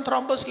be some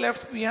thrombus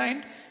left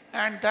behind,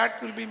 and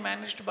that will be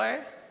managed by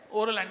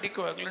oral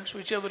anticoagulants,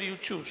 whichever you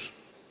choose.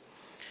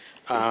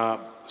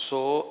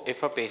 So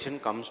if a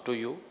patient comes to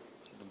you,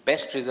 the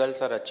best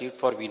results are achieved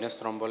for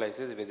venous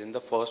thrombolysis within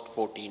the first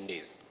 14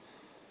 days.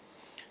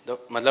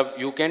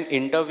 You can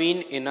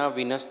intervene in a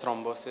venous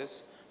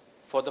thrombosis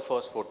for the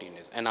first 14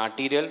 days, and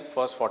arterial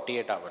first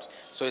 48 hours.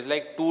 So it's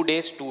like 2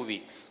 days, 2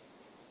 weeks.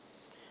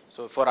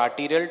 So for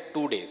arterial,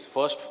 2 days.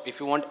 First, if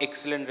you want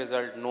excellent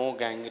result, no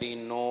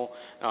gangrene, no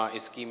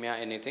ischemia,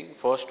 anything,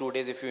 first 2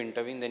 days if you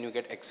intervene, then you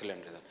get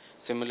excellent result.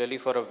 Similarly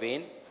for a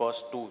vein,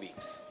 first 2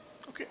 weeks.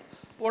 Okay.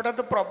 What are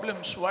the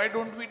problems? Why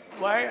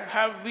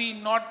have we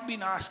not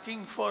been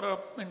asking for an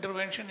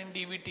intervention in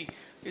DVT?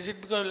 Is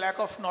it because of lack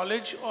of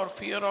knowledge or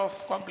fear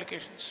of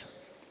complications?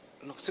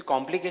 No, so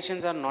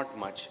complications are not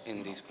much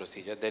in these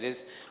procedures. There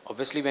is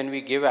obviously when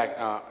we give,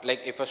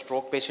 like if a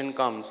stroke patient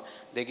comes,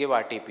 they give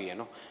RTPA, you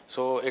know.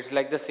 So it's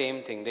like the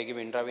same thing. They give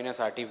intravenous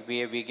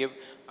RTPA, we give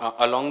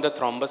along the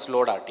thrombus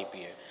load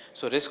RTPA.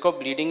 So risk of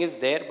bleeding is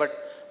there, but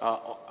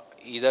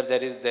either there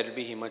will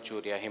be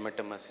hematuria,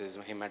 hematemesis,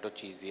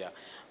 hematochezia,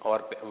 or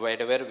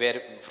where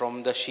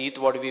from the sheath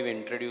what we've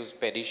introduced,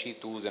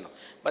 perisheath ooze and all.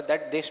 But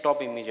that they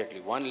stop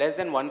immediately. Less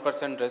than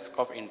 1% risk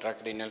of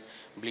intracranial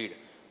bleed.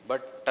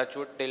 But touch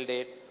wood till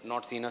date,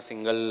 not seen a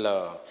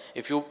single,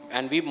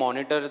 and we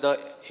monitor the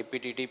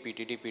APTT,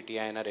 PTT,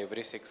 PTINR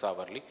every 6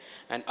 hourly,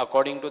 and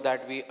according to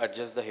that we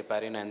adjust the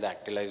heparin and the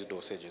actylized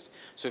dosages.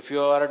 So if you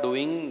are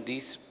doing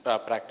these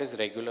practice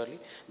regularly,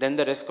 then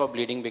the risk of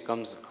bleeding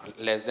becomes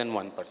less than 1%,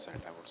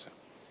 I would say.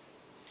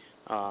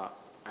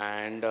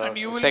 And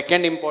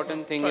second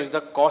important thing is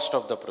the cost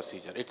of the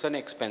procedure. It's an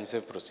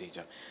expensive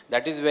procedure.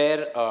 That is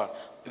where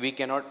we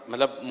cannot,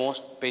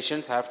 most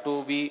patients have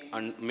to be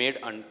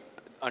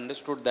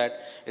understood that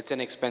it's an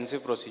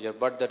expensive procedure,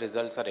 but the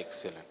results are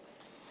excellent.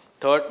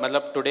 Third,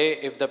 today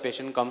if the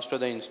patient comes to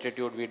the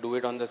institute, we do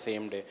it on the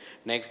same day.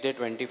 Next day,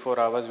 24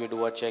 hours, we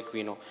do a check,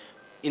 we know.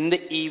 In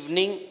the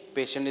evening,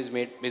 patient is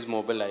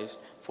mobilized.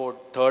 For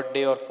third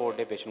day or fourth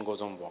day, patient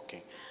goes on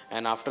walking.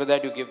 And after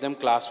that, you give them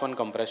class 1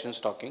 compression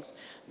stockings.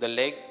 The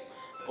leg,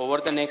 over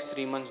the next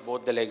 3 months,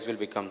 both the legs will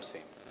become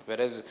same.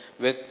 Whereas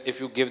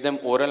if you give them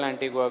oral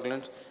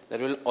anticoagulants, there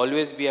will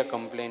always be a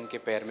complaint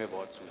that पैर में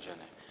बहुत सूजन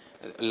है.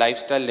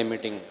 Lifestyle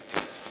limiting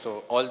things.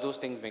 So all those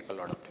things make a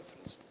lot of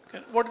difference. Okay.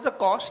 What is the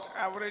cost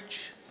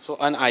average? So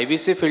an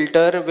IVC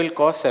filter will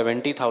cost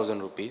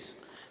 70,000 rupees.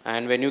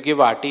 And when you give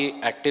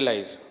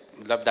Actylize,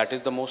 that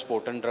is the most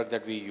potent drug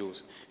that we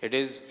use, it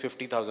is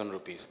 50,000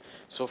 rupees.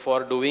 So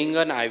for doing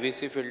an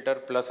IVC filter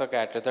plus a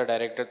catheter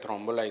directed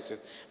thrombolysis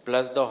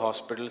plus the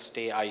hospital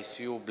stay,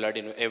 ICU, blood,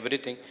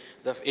 everything,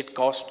 it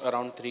costs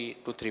around 3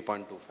 to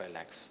 3.25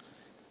 lakhs.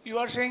 You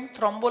are saying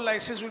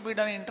thrombolysis will be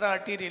done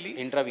intra-arterially?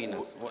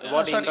 Intravenous.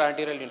 What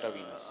intra-arterial,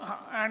 intravenous?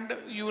 And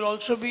you will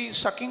also be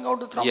sucking out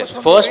the thrombus? Yes,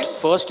 from the vein?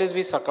 first is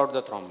we suck out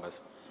the thrombus.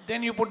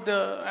 Then you put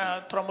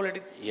the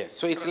thrombolytic? Yes,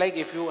 so it's like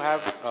if you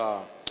have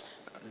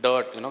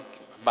dirt,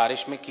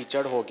 बारिश में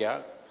कीचड़ हो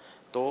गया,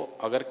 तो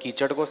अगर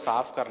कीचड़ को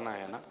साफ करना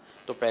है ना,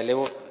 तो पहले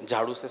वो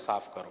झाड़ू से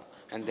साफ करो,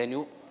 and then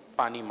you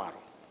पानी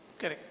मारो.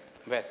 Correct.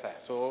 वैसा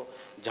है. So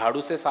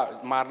झाड़ू से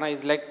मारना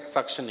is like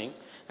suctioning,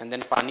 and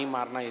then pani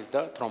marna is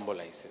the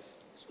thrombolysis.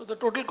 So the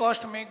total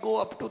cost may go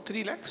up to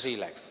 3 lakhs? 3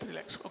 lakhs. 3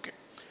 lakhs, okay.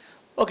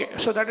 Okay,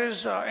 so that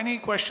is, any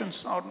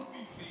questions on?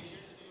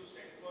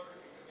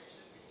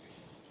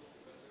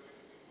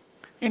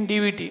 In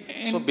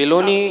DVT. So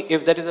Biloni,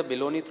 if there is a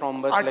Biloni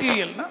thrombus.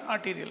 Arterial, like,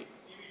 arterial.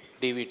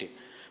 DVT.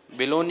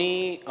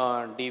 Biloni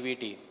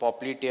DVT,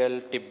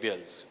 popliteal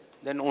tibials,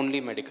 then only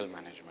medical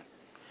management.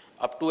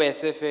 Up to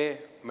SFA,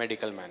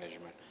 medical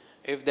management.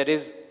 If there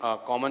is a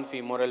common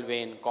femoral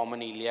vein,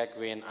 common iliac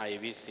vein,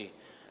 IVC,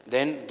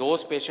 then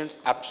those patients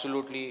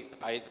absolutely,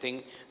 I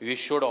think we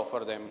should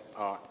offer them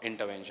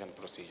intervention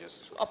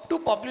procedures. So up to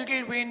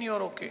popliteal vein you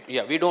are okay?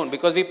 Yeah, we don't,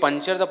 because we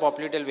puncture the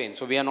popliteal vein,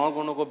 so we are not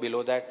going to go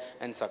below that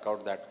and suck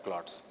out that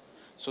clots.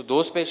 So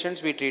those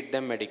patients we treat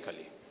them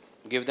medically.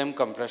 Give them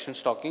compression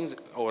stockings,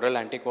 oral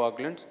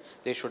anticoagulants,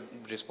 they should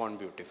respond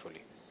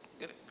beautifully.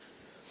 Correct.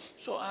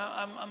 So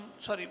I'm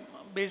sorry,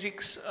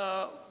 basics.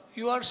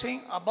 You are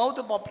saying above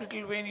the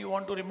popliteal vein you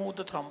want to remove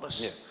the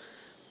thrombus. Yes.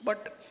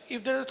 But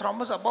if there is a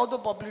thrombus above the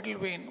popliteal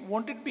vein,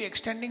 won't it be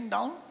extending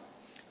down?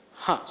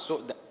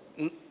 So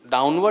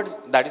downwards,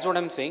 that is what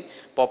I'm saying.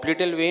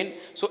 Popliteal vein,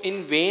 so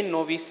in vein,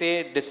 no, we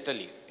say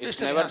distally. It's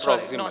Distally, never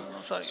sorry, proximal.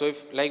 no, sorry. So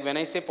if, like when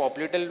I say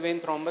popliteal vein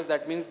thrombus,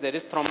 that means there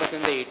is thrombus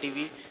in the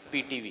ATV,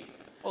 PTV.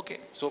 Okay.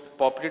 So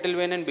popliteal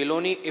vein and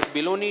Biloni, if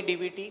Biloni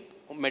DVT,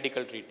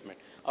 medical treatment.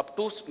 Up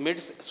to mid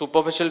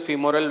superficial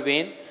femoral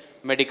vein,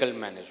 medical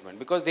management,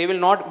 because they will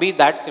not be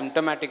that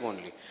symptomatic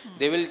only.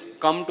 They will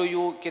come to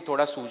you कि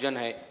थोड़ा सूजन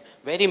है,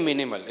 very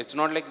minimal. It's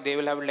not like they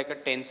will have like a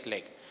tense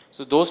leg.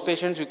 So those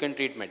patients you can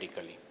treat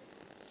medically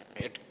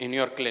in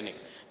your clinic.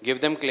 Give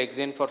them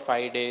Clexane for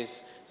 5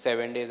 days,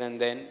 7 days,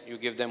 and then you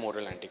give them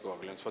oral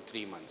anticoagulants for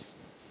 3 months.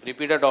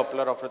 Repeat a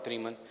Doppler after 3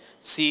 months.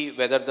 See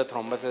whether the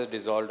thrombus has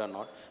dissolved or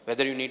not.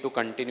 Whether you need to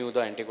continue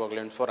the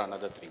anticoagulant for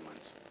another 3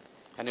 months.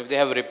 And if they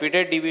have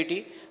repeated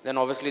DVT, then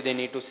obviously they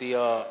need to see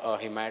a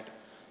hemat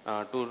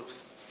to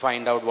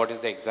find out what is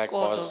the exact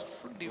cause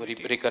of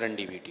DVT. Recurrent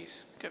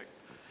DVTs. Correct.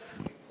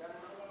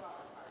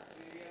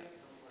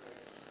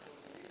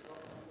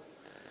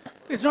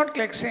 It's not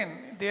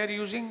Clexane. They are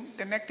using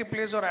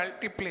tenecteplase or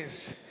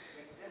altiplase.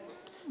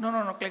 No,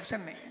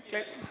 Clexane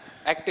nahi.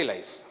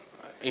 Actylize.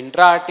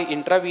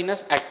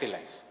 Intravenous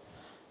Actylize.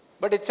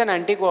 But it's an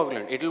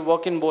anticoagulant. It will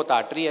work in both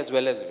artery as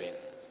well as vein.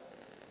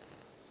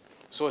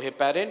 So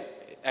heparin,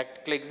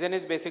 Clexane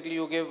is basically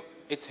you give,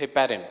 it's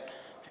heparin.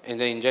 And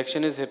the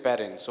injection is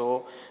heparin.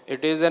 So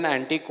it is an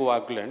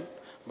anticoagulant,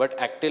 but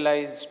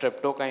Actylize,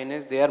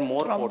 streptokinase, they are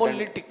more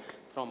thrombolytic.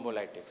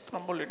 Thrombolytics.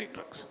 Thrombolytic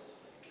drugs.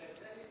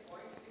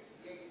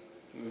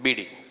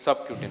 BD,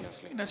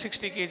 subcutaneously. In a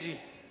 60 kg.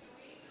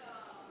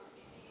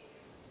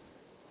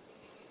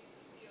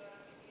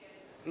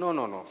 No,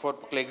 no, no. For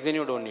Clexane,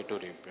 you don't need to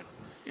repeat.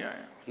 Yeah,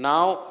 yeah.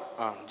 Now,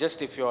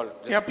 just if you all.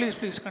 Yeah, please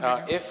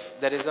continue. If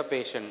there is a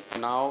patient,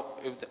 now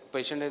if the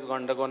patient has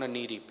undergone a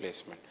knee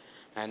replacement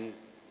and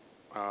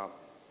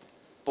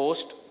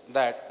post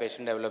that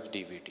patient develops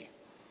DVT.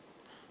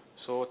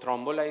 So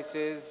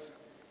thrombolysis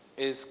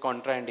is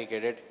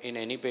contraindicated in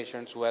any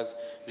patients who has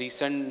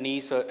recent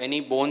any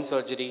bone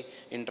surgery,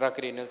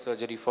 intracranial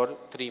surgery for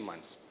 3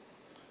 months.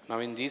 Now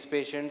in these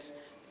patients,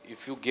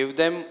 if you give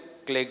them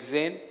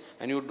Clexane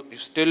and you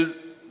still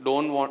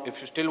don't want,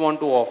 if you still want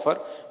to offer,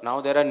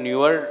 now there are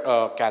newer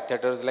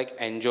catheters like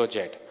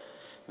AngioJet,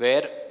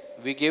 where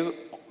we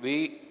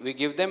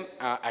give them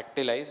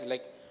Actelize,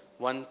 like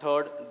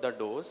 1/3 the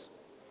dose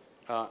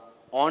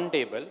on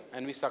table,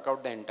 and we suck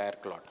out the entire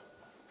clot,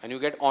 and you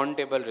get on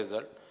table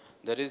result.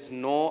 There is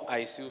no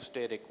ICU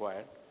stay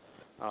required,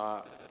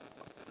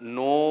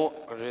 no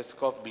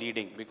risk of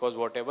bleeding, because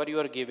whatever you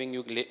are giving,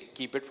 you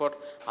keep it for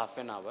half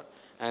an hour,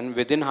 and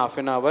within half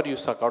an hour you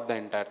suck out the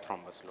entire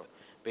thrombus load.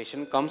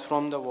 Patient comes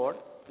from the ward,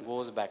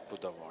 goes back to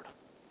the ward.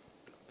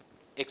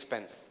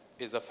 Expense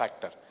is a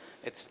factor.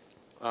 It's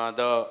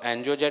the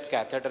AngioJet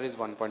catheter is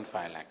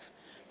 1.5 lakhs.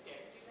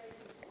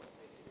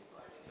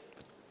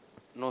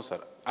 No, sir.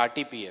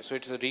 RTPA. So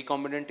it's a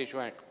recombinant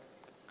tissue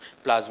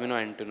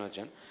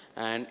plasminoantigen,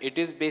 and it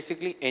is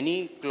basically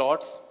any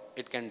clots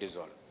it can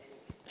dissolve.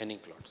 Any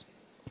clots.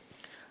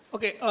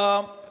 Okay.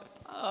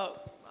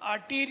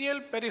 Arterial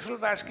peripheral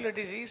vascular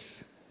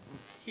disease.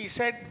 He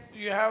said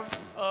you have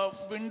a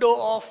window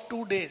of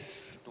 2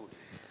 days. 2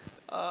 days.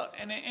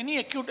 Any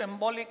acute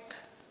embolic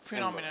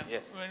phenomenon,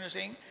 yes. when you're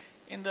saying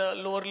in the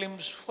lower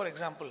limbs, for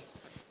example,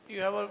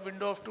 you have a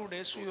window of 2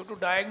 days, so you have to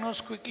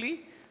diagnose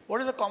quickly. What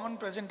is the common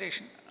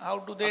presentation? How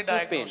do they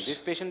diagnose? Pain.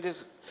 This patient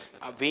is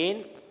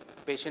vein.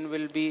 Patient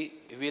will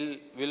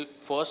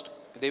first,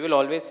 they will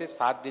always say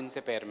 7 दिन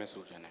से पैर में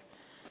सूजन है.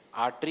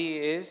 Artery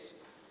is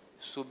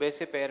सुबह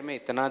से पैर में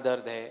इतना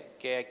दर्द है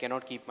कि I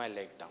cannot keep my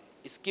leg down.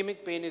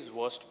 Ischemic pain is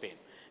worst pain.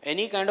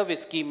 Any kind of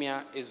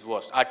ischemia is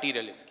worst,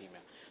 arterial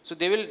ischemia. So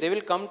they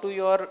will come to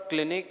your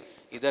clinic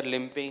either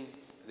limping,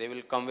 they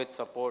will come with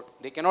support.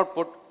 They cannot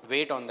put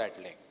weight on that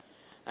leg.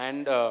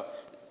 And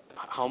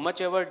how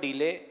much ever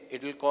delay,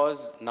 it will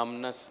cause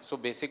numbness. So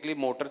basically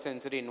motor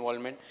sensory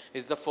involvement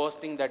is the first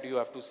thing that you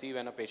have to see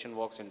when a patient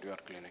walks into your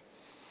clinic.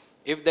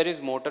 If there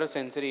is motor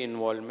sensory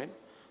involvement,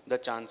 the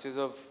chances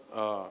of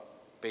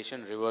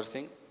patient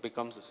reversing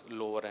becomes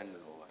lower and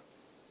lower.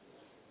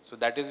 So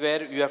that is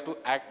where you have to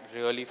act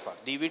really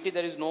fast. DVT,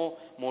 there is no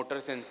motor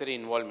sensory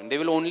involvement. They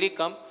will only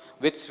come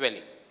with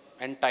swelling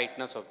and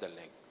tightness of the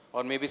leg,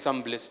 or maybe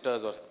some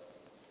blisters or something.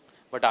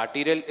 But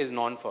arterial is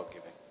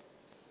non-forgiving.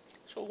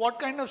 So what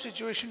kind of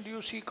situation do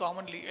you see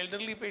commonly?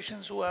 Elderly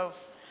patients who have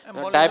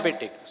embolism?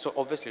 Diabetic. So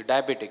obviously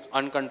diabetic,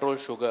 uncontrolled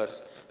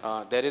sugars.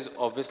 There is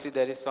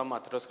some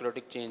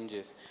atherosclerotic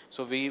changes.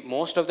 So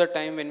most of the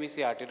time when we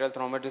see arterial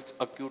thrombosis, it's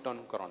acute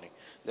on chronic.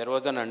 There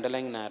was an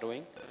underlying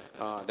narrowing.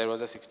 There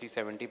was a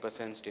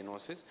 60-70%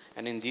 stenosis,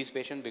 and in these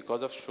patients,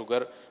 because of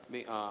sugar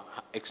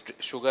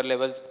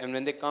levels, and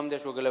when they come, their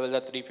sugar levels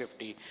are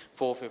 350,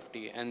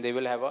 450, and they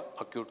will have a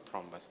acute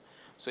thrombus.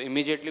 So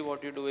immediately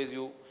what you do is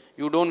you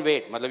don't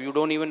wait. You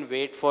don't even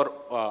wait for,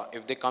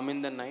 if they come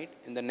in the night,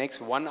 in the next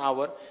 1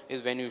 hour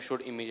is when you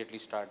should immediately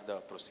start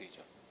the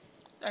procedure.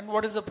 And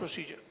what is the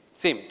procedure?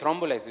 Same,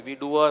 thrombolysis. We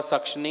do a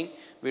suctioning,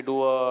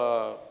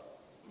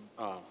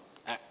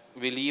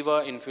 we leave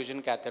a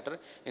infusion catheter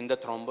in the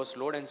thrombus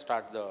load and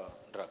start the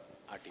drug,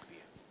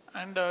 RTPA.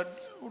 And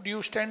do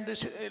you stent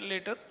this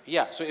later?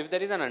 Yeah, so if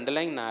there is an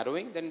underlying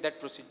narrowing, then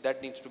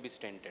that needs to be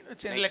stented.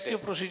 It's an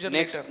elective procedure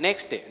later.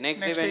 Next day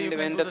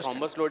when the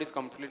thrombus load is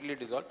completely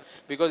dissolved.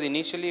 Because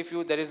initially if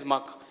there is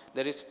muck,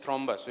 there is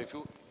thrombus. So if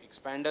you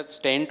expand a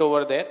stent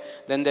over there,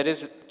 then there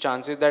is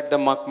chances that the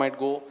muck might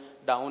go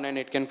down and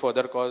it can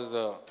further cause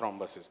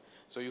thrombosis.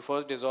 So you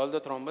first dissolve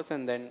the thrombus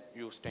and then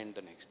you stent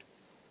the next.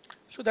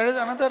 So that is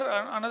another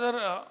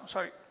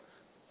sorry.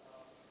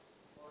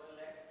 For a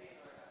leg pain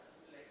or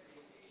acute leg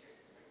pain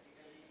patient,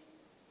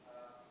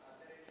 practically, are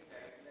there any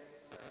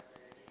guidelines or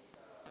any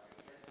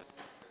ideas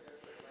whether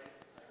to advise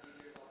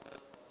arterial Doppler?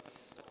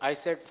 I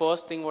said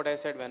first thing what I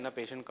said when a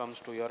patient comes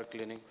to your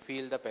clinic,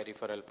 feel the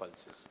peripheral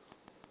pulses.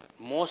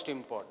 Most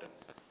important.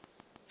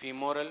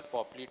 Femoral,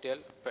 popliteal,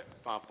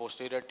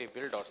 posterior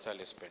tibial,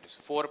 dorsalis pedis.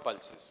 4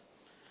 pulses.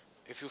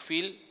 If you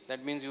feel,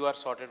 that means you are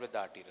sorted with the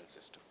arterial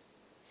system.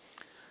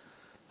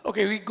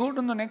 Okay, we go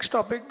to the next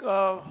topic,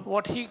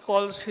 what he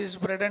calls his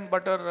bread and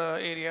butter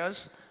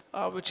areas,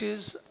 which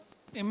is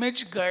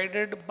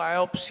image-guided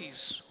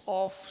biopsies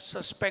of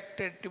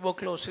suspected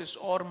tuberculosis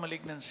or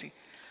malignancy.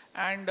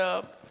 And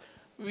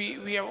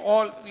we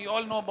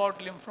all know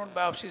about lymph node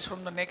biopsies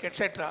from the neck,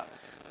 etc.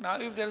 Now,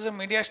 if there is a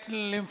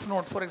mediastinal lymph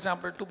node, for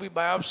example, to be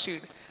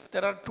biopsied,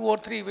 there are 2 or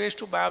 3 ways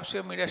to biopsy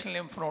a mediastinal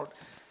lymph node: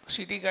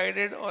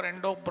 CT-guided or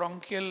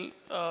endobronchial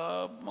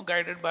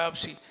guided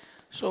biopsy.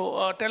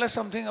 So tell us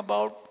something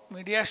about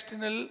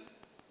mediastinal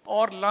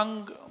or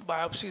lung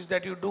biopsies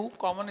that you do,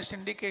 commonest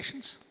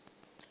indications.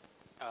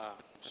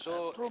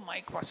 So Through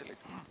mic facility.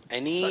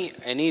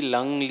 any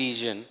lung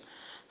lesion,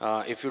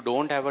 if you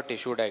don't have a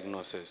tissue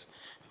diagnosis,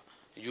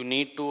 you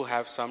need to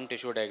have some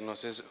tissue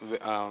diagnosis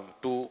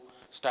to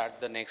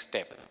start the next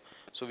step.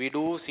 So we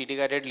do CT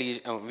guided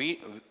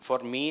lesion. For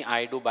me,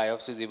 I do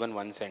biopsies even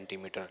 1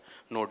 centimeter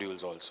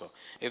nodules also.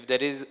 If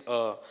there is,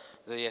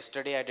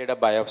 yesterday I did a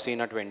biopsy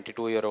in a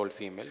 22-year-old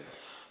female,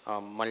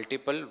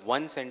 multiple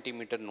 1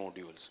 centimeter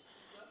nodules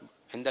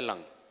in the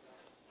lung.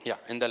 Yeah,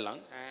 in the lung.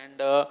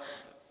 And uh,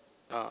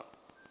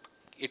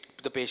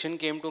 the patient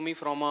came to me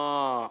from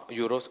a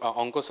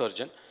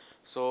oncosurgeon.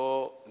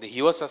 So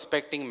he was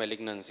suspecting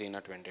malignancy in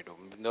a 22.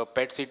 The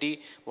PET CT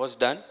was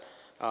done,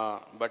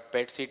 but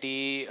PET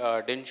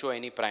CT didn't show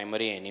any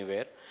primary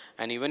anywhere.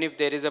 And even if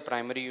there is a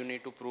primary, you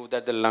need to prove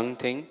that the lung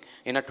thing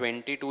in a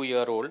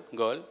 22-year-old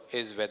girl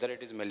is whether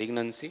it is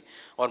malignancy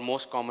or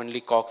most commonly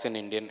Cox in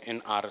Indian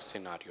in our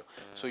scenario.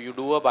 So you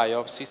do a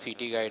biopsy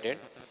CT guided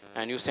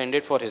and you send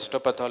it for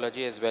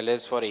histopathology as well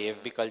as for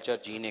AFB culture,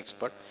 gene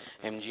expert,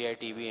 MGI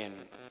TB and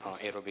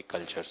aerobic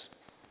cultures.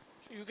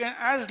 So you can,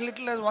 as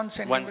little as 1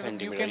 centimeter, 1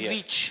 centimeter, you can yes.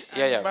 reach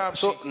Yeah, and yeah. biopsy.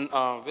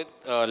 So with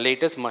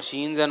latest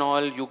machines and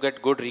all, you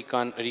get good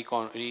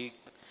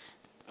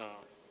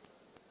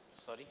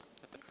sorry?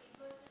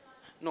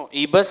 No,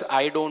 EBUS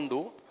I don't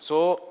do.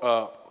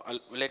 So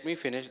let me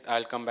finish.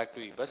 I'll come back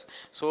to EBUS.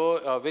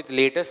 So with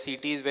latest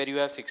CTs where you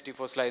have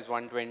 64 slice,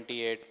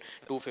 128,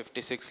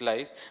 256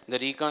 slice, the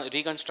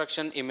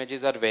reconstruction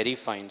images are very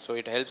fine. So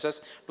it helps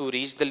us to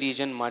reach the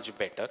lesion much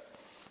better.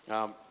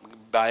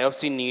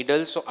 Biopsy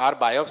needles. So our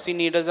biopsy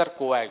needles are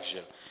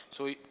coaxial.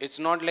 So it's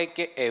not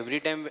like every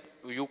time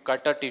you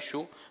cut a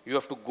tissue, you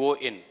have to go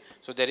in.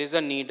 So there is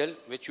a needle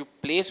which you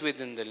place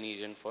within the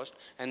lesion first,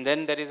 and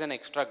then there is an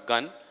extra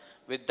gun.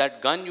 With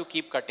that gun, you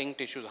keep cutting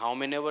tissues, how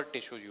many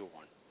tissues you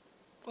want.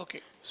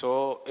 Okay.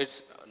 So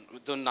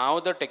now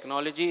the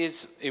technology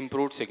is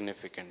improved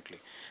significantly.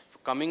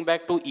 Coming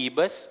back to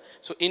EBUS,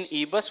 so in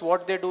EBUS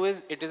what they do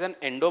is, it is an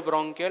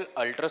endobronchial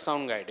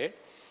ultrasound guided.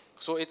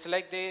 So it's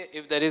like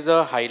if there is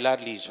a hilar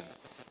lesion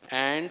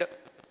and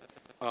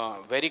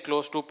very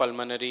close to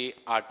pulmonary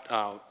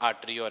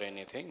artery or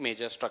anything,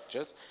 major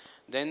structures,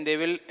 then they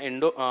will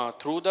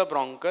through the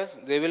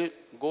bronchus, they will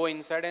go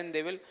inside and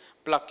they will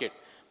pluck it.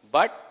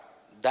 But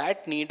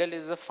that needle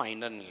is a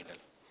finer needle.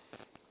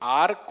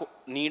 Our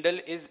needle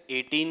is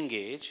 18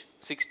 gauge,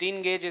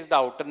 16 gauge is the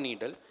outer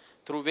needle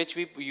through which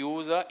we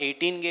use a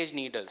 18 gauge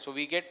needle. So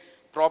we get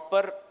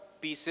proper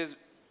pieces,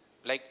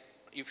 like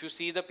if you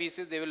see the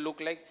pieces, they will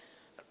look like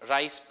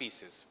rice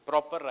pieces,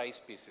 proper rice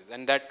pieces,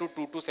 and that to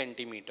 2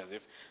 centimeters.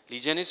 If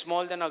lesion is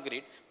small, then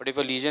agreed, but if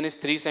a lesion is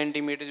 3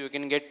 centimeters, you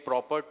can get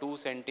proper 2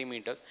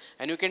 centimeters,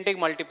 and you can take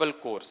multiple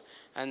cores,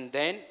 and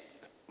then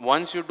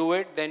once you do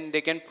it, then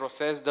they can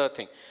process the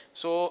thing.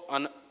 So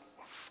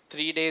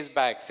 3 days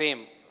back,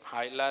 same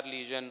hilar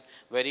lesion,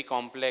 very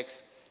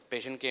complex,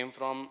 patient came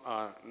from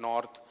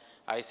north.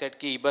 I said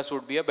ki EBUS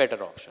would be a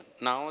better option.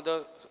 Now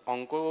the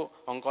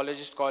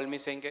oncologist called me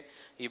saying कि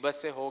EBUS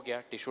se ho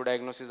gaya, tissue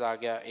diagnosis aa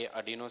gaya,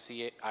 adeno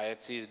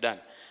IHC is done.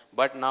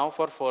 But now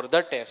for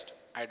further test,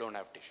 I don't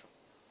have tissue.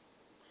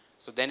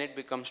 So then it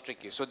becomes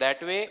tricky. So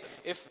that way,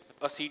 if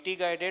a CT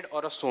guided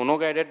or a sono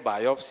guided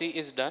biopsy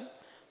is done,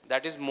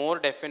 that is more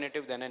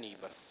definitive than an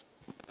EBUS,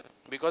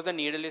 because the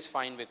needle is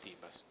fine with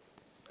EBUS.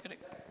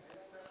 Correct.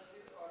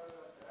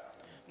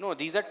 No,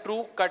 these are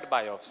true cut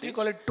biopsies. We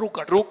call it true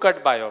cut. True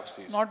cut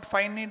biopsies. Not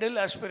fine needle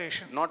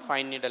aspiration. Not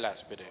fine needle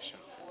aspiration.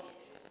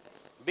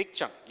 Big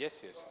chunk,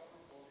 yes, yes.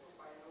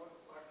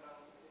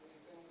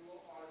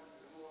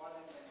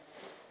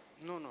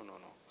 No.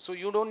 So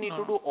you don't need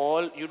to do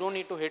all, you don't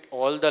need to hit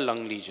all the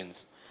lung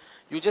lesions.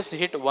 You just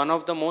hit one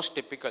of the most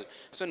typical.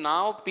 So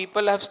now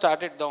people have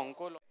started the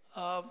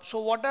So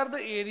what are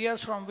the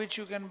areas from which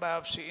you can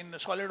biopsy? In the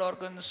solid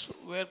organs,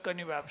 where can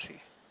you biopsy?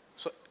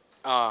 So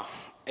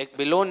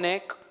below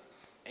neck,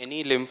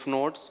 any lymph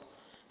nodes,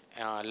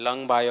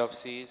 lung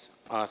biopsies,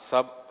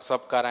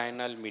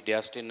 subcarinal,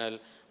 mediastinal,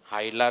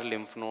 hilar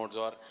lymph nodes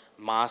or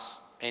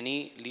mass,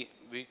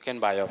 we can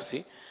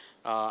biopsy.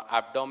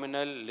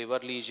 Abdominal, liver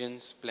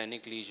lesions,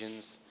 splenic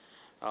lesions,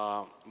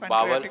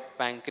 bowel,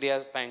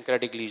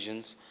 pancreatic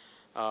lesions.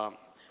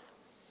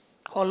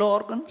 Hollow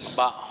organs?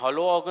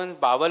 Hollow organs,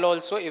 bowel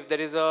also, if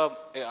there is a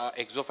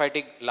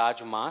exophytic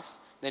large mass,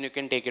 then you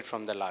can take it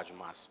from the large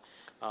mass.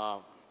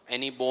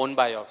 Any bone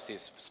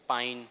biopsies,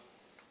 spine,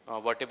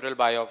 vertebral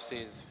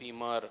biopsies,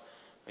 femur,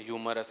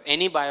 humerus,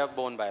 any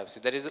bone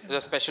biopsy. There is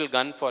a special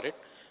gun for it,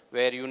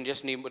 where you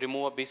just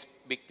remove a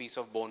big piece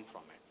of bone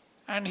from it.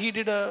 And he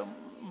did a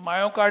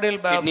myocardial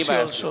biopsy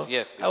also.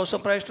 Yes. I was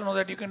surprised to know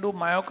that you can do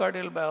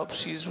myocardial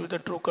biopsies with a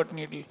true cut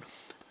needle.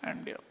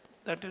 And yeah,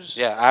 that is...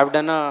 Yeah, I have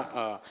done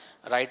a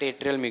right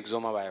atrial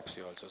myxoma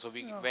biopsy also. So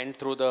we went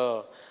through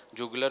the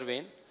jugular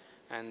vein,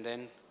 and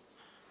then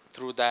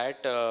through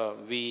that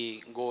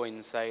we go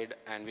inside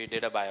and we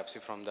did a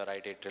biopsy from the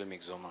right atrial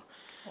myxoma.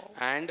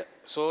 And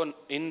so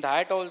in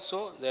that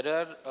also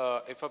there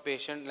are, if a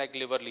patient like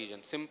liver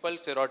lesion, simple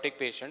cirrhotic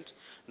patients,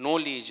 no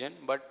lesion,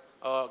 but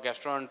a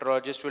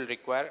gastroenterologist will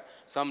require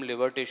some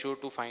liver tissue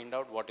to find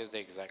out what is the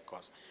exact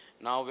cause.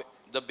 Now,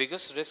 the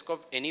biggest risk of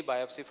any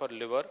biopsy for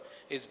liver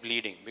is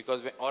bleeding,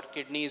 because or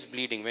kidney is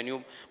bleeding. When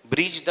you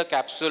breach the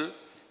capsule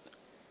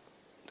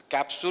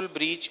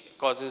breach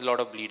causes a lot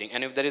of bleeding.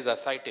 And if there is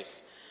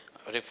ascites,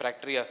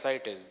 refractory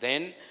ascites,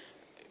 then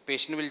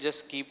patient will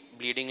just keep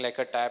bleeding like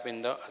a tap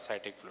in the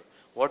ascitic fluid.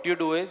 What you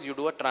do is you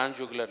do a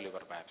transjugular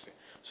liver biopsy.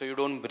 So you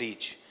don't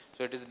breach.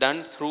 So it is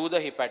done through the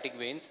hepatic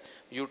veins.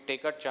 You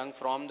take a chunk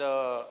from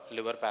the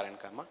liver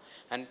parenchyma,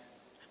 and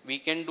we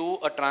can do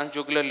a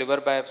transjugular liver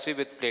biopsy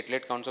with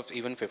platelet counts of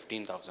even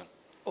 15,000.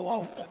 Oh,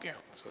 wow, okay.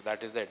 So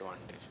that is the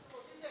advantage.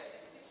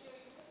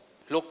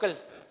 Local.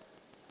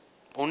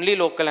 Only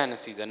local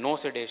anesthesia, no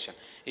sedation.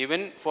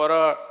 Even for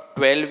a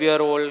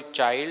 12-year-old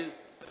child,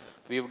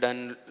 we've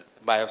done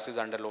biopsies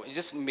under local.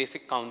 Just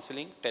basic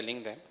counseling,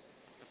 telling them.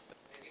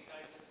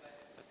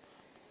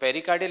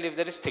 Pericardial, if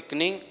there is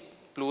thickening,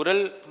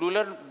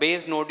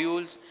 pleural-based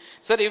nodules.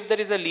 Sir, if there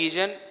is a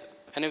lesion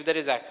and if there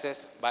is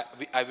access,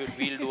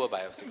 we'll do a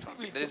biopsy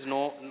from it. There is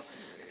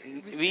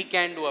we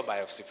can do a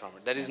biopsy from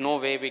it. There is no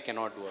way we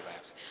cannot do a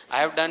biopsy. I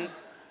have done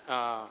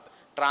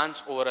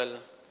transoral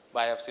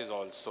biopsies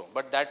also,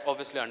 but that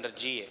obviously under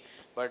GA.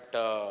 But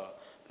the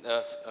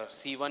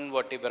C1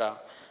 vertebra,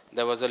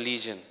 there was a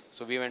lesion,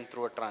 so we went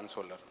through a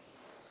transolar.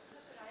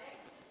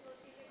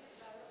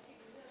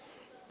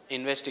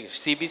 Investigation,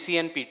 CBC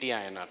and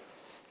PT-INR.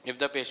 If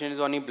the patient is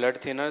on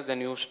blood thinners, then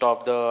you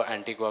stop the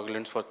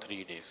anticoagulants for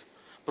 3 days.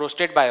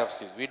 Prostate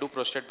biopsies, we do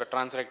prostate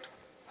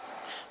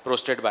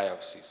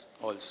biopsies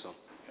also.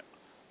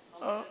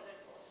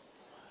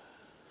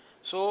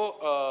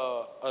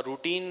 So a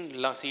routine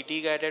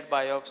CT guided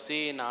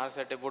biopsy in our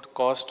setup would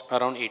cost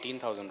around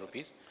 18,000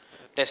 rupees.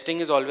 Testing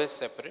is always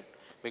separate,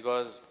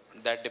 because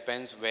that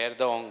depends where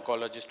the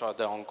oncologist or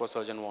the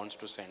oncosurgeon wants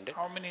to send it.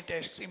 How many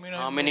tests?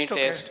 How many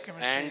tests?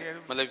 And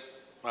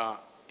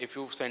if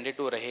you send it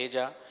to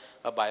Raheja,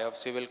 a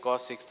biopsy will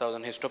cost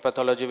 6,000.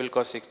 Histopathology will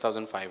cost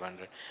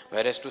 6,500.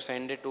 Whereas to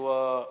send it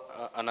to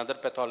another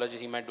pathologist,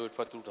 he might do it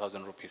for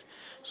 2,000 rupees.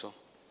 So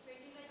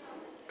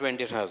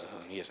 20,000,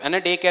 yes. And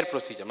a daycare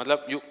procedure.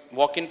 Matlab you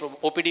walk in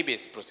OPD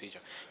based procedure.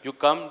 You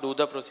come, do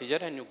the procedure,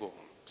 and you go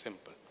home.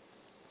 Simple.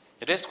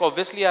 Risk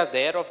obviously are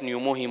there of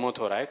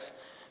pneumohemothorax,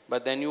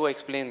 but then you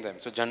explain them.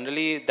 So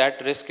generally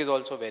that risk is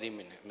also very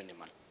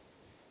minimal.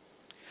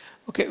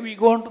 Okay, we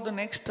go on to the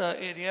next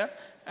area,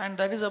 and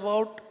that is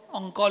about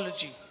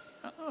oncology.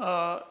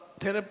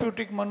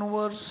 Therapeutic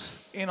maneuvers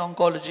in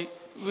oncology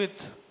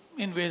with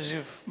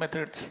invasive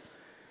methods.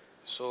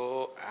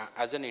 So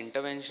as an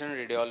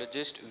interventional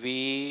radiologist,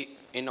 we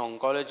in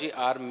oncology,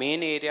 our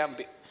main area,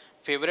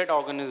 favorite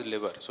organ is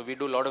liver. So we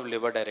do a lot of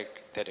liver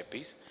direct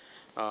therapies.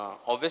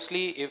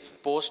 Obviously,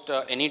 if post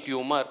any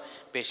tumor,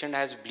 patient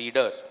has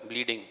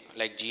bleeding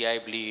like GI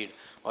bleed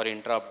or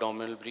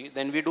intra-abdominal bleed,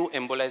 then we do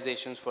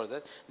embolizations for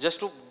that, just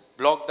to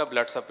block the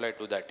blood supply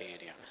to that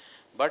area.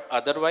 But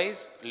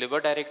otherwise,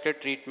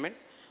 liver-directed treatment.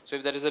 So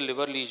if there is a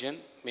liver lesion,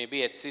 maybe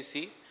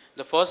HCC,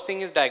 the first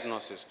thing is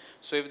diagnosis.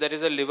 So if there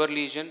is a liver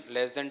lesion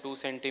less than 2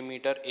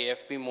 centimeter,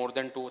 AFP more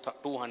than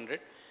 200,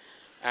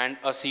 and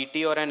a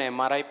CT or an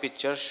MRI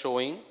picture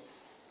showing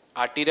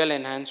arterial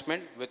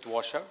enhancement with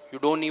washout, you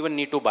don't even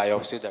need to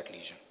biopsy that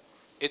lesion.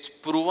 It's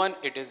proven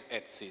it is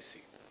HCC.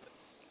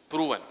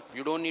 Proven.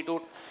 You don't need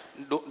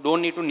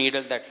to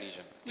needle that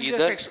lesion.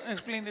 Just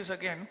explain this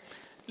again.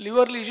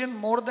 Liver lesion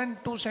more than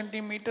 2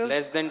 centimeters,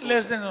 less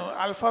than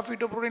alpha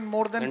fetoprotein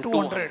more than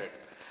 200.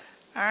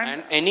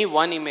 And any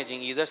one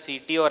imaging, either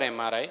CT or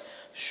MRI,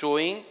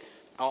 showing.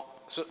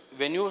 So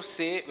when you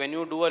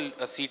do a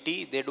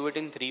CT, they do it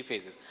in 3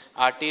 phases.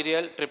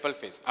 Arterial, triple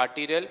phase,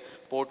 arterial,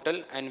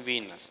 portal and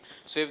venous.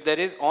 So if there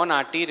is on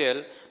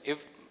arterial,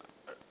 if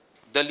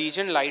the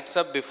lesion lights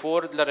up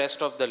before the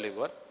rest of the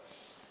liver,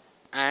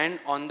 and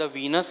on the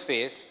venous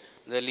phase,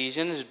 the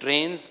lesion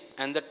drains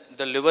and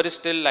the liver is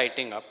still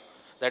lighting up,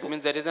 that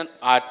means there is an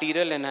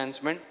arterial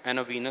enhancement and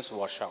a venous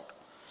washout.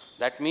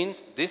 That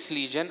means this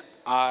lesion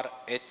are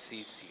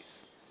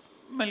HCCs.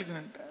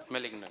 Malignant.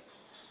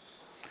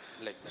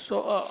 Like that.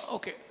 So,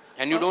 okay.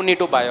 And you don't need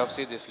to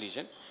biopsy this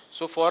lesion.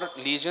 So for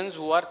lesions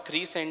who are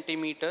 3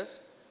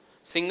 centimeters,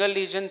 single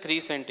lesion 3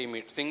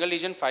 centimeters, single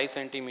lesion 5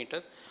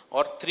 centimeters,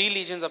 or 3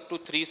 lesions up to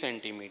 3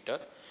 centimeter,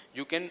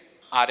 you can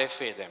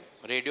RFA them,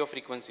 radio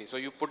frequency. So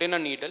you put in a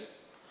needle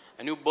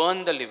and you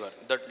burn the liver,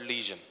 the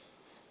lesion,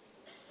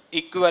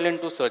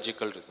 equivalent to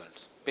surgical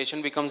results.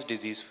 Patient becomes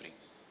disease free.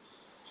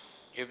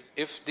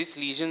 If these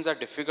lesions are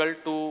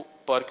difficult to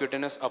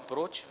percutaneous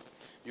approach,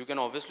 you can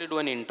obviously do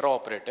an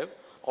intraoperative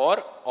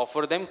or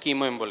offer them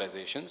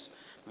chemoembolizations,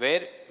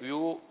 where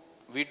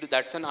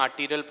that's an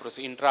arterial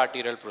procedure,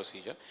 intra-arterial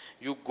procedure.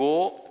 You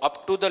go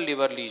up to the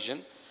liver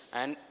lesion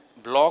and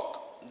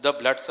block the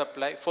blood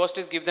supply. First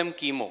is give them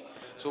chemo.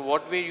 So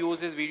what we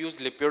use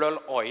lipidol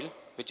oil,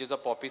 which is a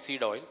poppy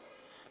seed oil,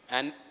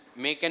 and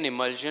make an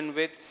emulsion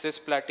with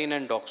cisplatin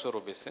and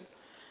doxorubicin,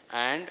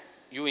 and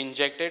you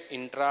inject it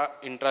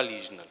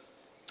intralesional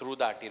through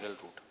the arterial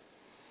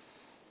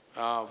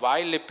route.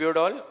 Why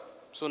lipidol?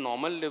 So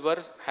normal liver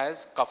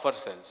has Kupffer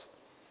cells,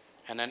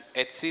 and an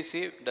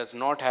HCC does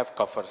not have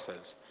Kupffer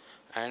cells.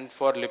 And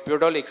for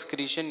lipidol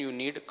excretion, you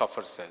need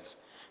Kupffer cells.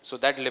 So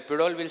that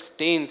lipidol will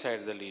stay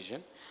inside the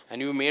lesion,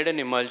 and you made an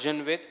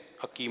emulsion with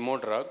a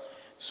chemo drug.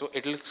 So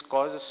it will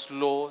cause a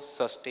slow,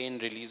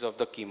 sustained release of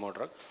the chemo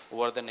drug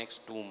over the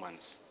next 2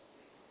 months.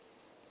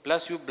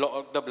 Plus you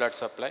block the blood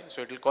supply,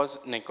 so it will cause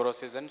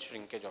necrosis and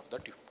shrinkage of the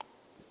tube.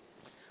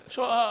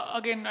 So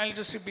again, I'll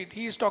just repeat.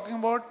 He is talking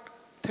about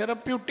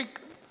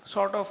therapeutic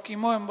sort of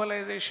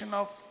chemoembolization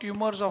of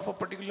tumors of a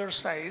particular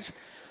size.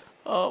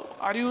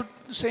 Are you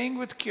saying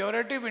with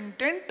curative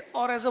intent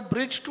or as a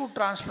bridge to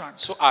transplant?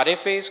 So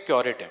RFA is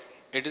curative.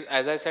 It is,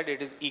 as I said,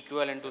 it is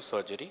equivalent to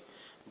surgery,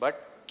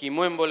 but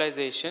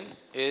chemoembolization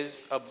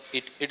is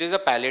it is a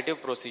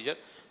palliative procedure.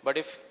 But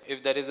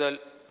if there is a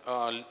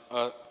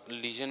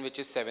lesion which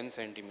is 7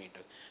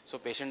 centimeters, so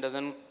patient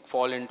doesn't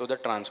fall into the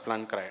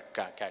transplant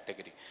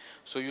category.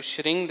 So you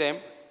shrink them,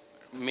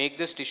 make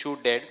this tissue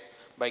dead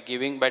by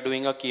doing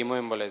a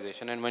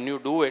chemoembolization, and when you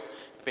do it,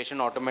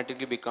 patient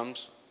automatically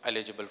becomes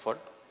eligible for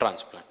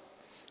transplant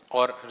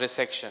or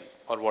resection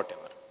or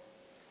whatever.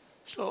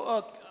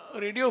 So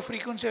radio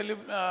frequency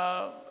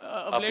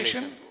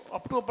ablation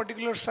up to a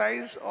particular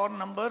size or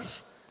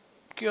numbers,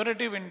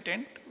 curative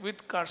intent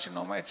with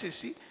carcinoma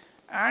HCC,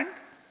 and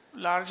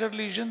larger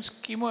lesions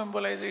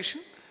chemoembolization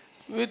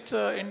with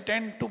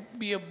intent to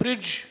be a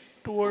bridge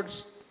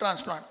towards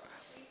transplant.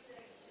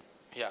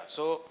 Yeah,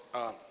 so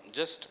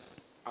just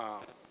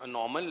a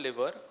normal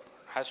liver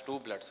has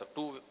two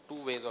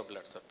ways of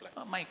blood supply.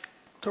 Mike,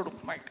 throw to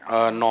Mike.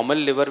 Normal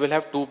liver will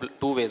have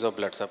two ways of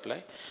blood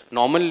supply.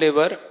 Normal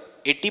liver,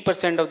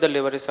 80% of the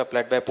liver is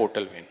supplied by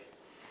portal vein,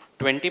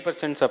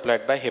 20%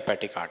 supplied by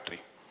hepatic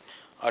artery.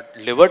 A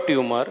liver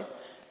tumor,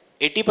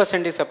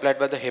 80% is supplied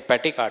by the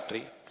hepatic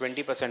artery,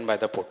 20% by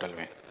the portal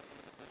vein.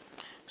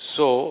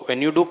 So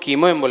when you do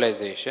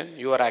chemoembolization,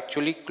 you are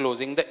actually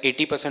closing the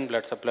 80%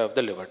 blood supply of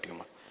the liver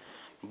tumor.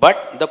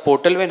 But the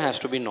portal vein has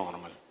to be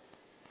normal.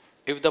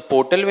 If the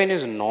portal vein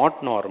is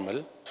not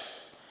normal,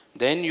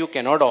 then you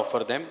cannot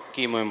offer them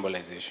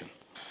chemoembolization,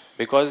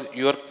 because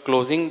you are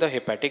closing the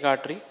hepatic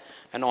artery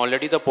and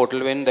already the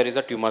portal vein there is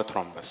a tumor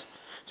thrombus.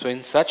 So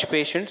in such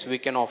patients, we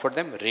can offer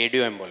them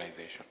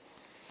radioembolization.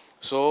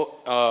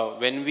 So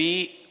when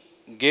we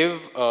give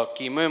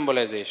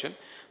chemoembolization,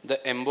 the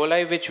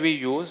emboli which we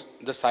use,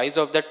 the size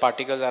of that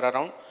particles are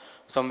around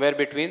somewhere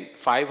between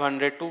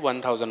 500 to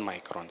 1000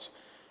 microns.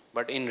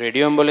 But in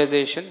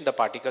radioembolization, the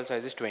particle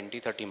size is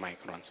 20-30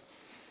 microns.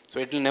 So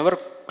it will never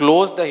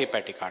close the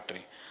hepatic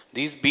artery.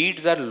 These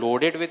beads are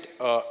loaded with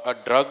a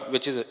drug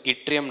which is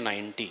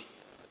yttrium-90,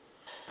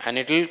 and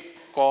it will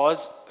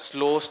cause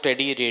slow,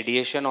 steady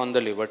radiation on the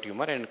liver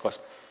tumor and cause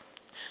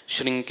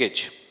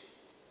shrinkage.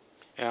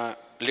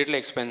 Little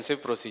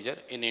expensive procedure.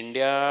 In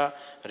India,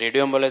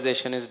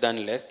 radioembolization is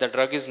done less. The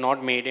drug is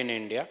not made in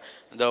India.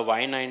 The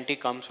Y90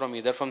 comes from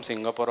either from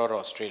Singapore or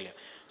Australia.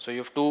 So you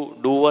have to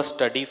do a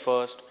study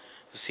first,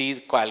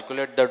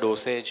 calculate the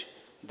dosage,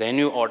 then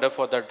you order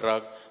for the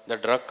drug. The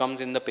drug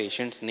comes in the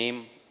patient's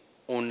name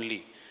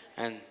only,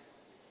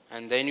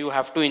 and then you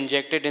have to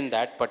inject it in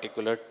that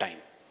particular time,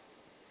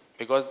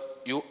 because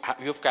you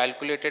have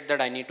calculated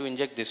that I need to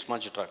inject this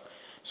much drug.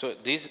 So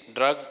these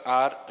drugs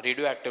are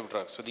radioactive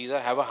drugs, so these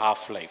have a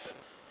half-life.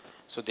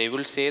 So they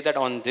will say that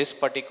on this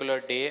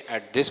particular day,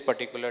 at this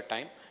particular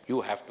time,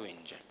 you have to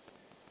inject.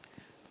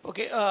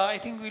 Okay, I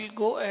think we'll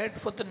go ahead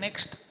for the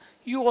next.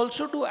 You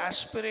also do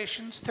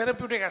aspirations,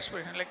 therapeutic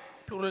aspiration, like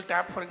pleural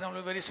tap, for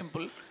example, very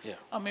simple. Yeah.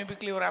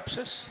 Amoebic liver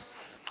abscess.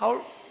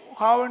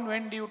 How and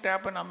when do you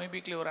tap an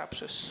amoebic liver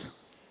abscess?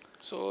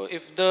 So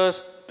if the,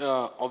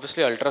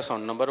 obviously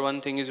ultrasound, number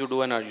one thing is you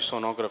do an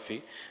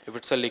sonography. If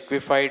it's a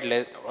liquefied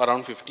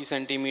around 50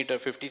 centimeter,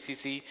 50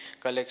 cc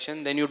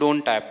collection, then you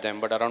don't tap them,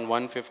 but around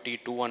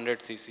 150, 200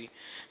 cc,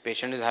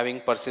 patient is having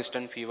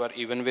persistent fever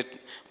even with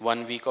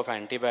 1 week of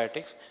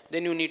antibiotics,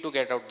 then you need to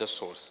get out the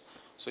source.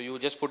 So you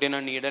just put in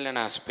a needle and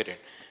aspirate.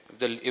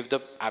 If the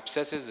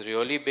abscess is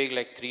really big,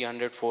 like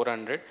 300,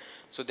 400,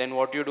 so then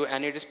what you do,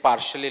 and it is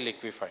partially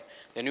liquefied,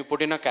 then you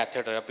put in a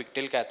catheter, a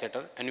pigtail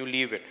catheter, and you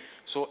leave it.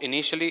 So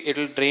initially it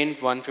will drain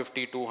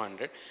 150,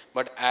 200,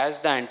 but as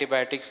the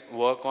antibiotics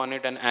work on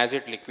it and as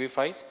it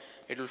liquefies,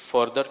 it will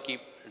further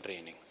keep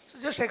draining. So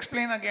just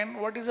explain again,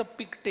 what is a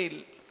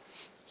pigtail?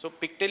 So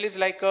pigtail is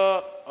like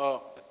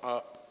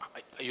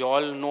you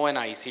all know an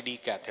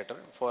ICD catheter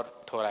for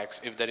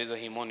thorax if there is a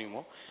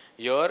hemopneumo.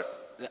 Here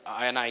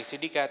an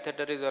ICD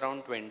catheter is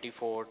around 20 to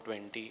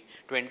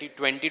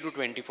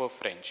 24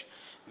 French.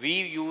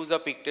 We use a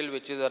pigtail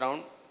which is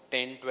around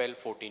 10, 12,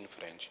 14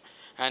 French.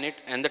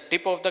 And the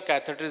tip of the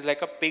catheter is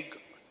like a pig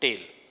tail.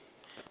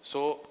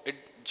 So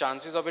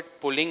chances of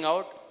it pulling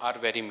out are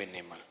very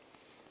minimal.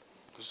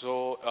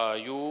 So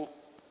you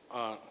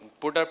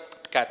put a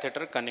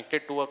catheter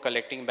connected to a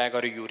collecting bag or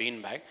a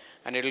urine bag,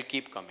 and it will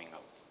keep coming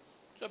out.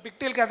 So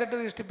pigtail catheter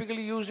is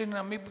typically used in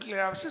amoebic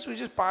liver abscess,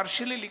 which is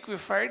partially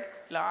liquefied,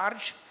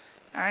 large,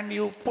 and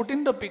you put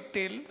in the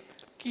pigtail,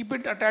 keep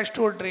it attached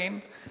to a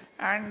drain,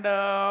 and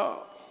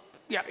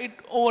Yeah,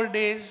 over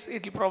days,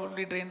 it will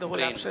probably drain the whole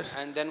Drain. abscess.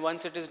 And then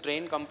once it is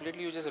drained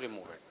completely, you just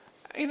remove it.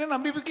 In an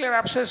umbilical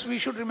abscess, we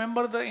should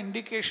remember the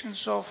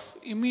indications of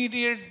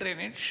immediate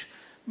drainage,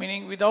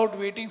 meaning without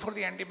waiting for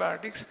the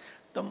antibiotics.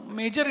 The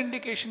major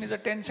indication is a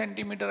 10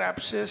 centimeter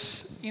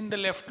abscess in the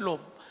left lobe.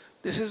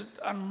 This is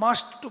a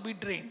must to be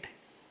drained.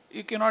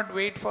 You cannot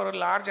wait for a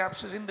large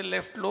abscess in the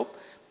left lobe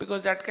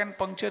because that can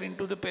puncture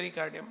into the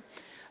pericardium.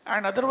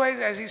 And otherwise,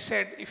 as he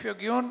said, if you're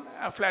given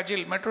a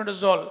flagyl,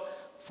 metronidazole,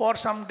 for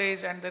some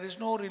days and there is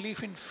no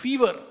relief in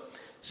fever,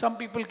 some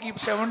people keep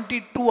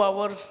 72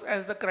 hours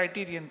as the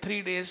criterion,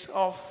 3 days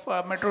of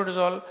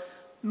metronidazole,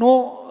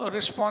 no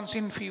response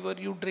in fever,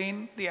 you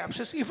drain the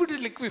abscess. If it is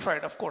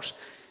liquefied, of course.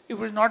 If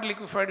it is not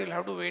liquefied, you'll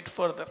have to wait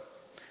further.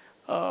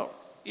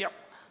 Yeah.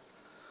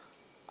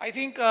 I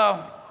think,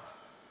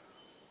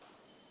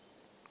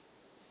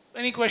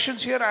 any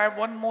questions here? I have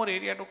one more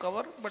area to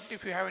cover, but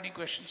if you have any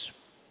questions.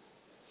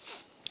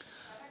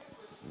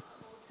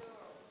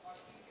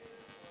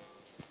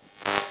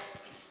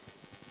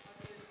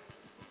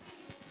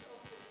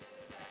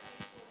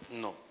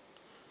 No.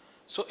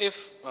 So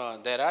if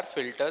there are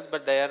filters,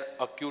 but they are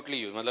acutely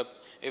used,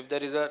 if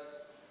there is a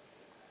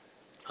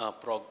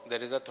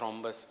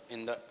thrombus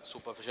in the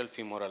superficial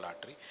femoral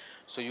artery,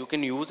 so you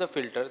can use a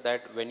filter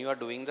that when you are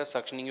doing the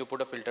suctioning, you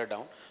put a filter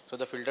down, so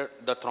the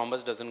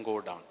thrombus doesn't go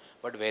down,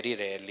 but very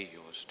rarely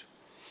used.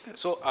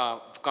 So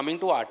coming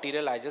to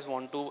arterial, I just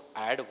want to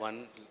add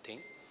one thing.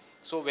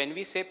 So when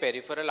we say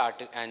peripheral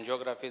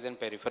angiographies and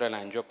peripheral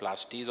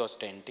angioplasties or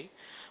stenting,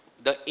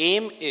 the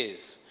aim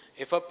is,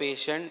 if a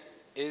patient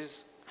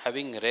is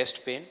having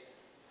rest pain,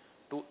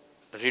 to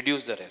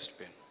reduce the rest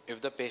pain.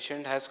 If the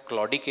patient has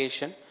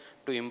claudication,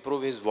 to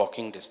improve his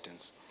walking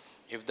distance.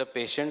 If the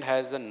patient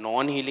has a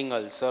non-healing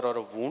ulcer or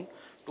a wound,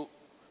 to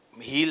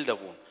heal the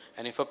wound.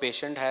 And if a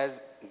patient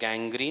has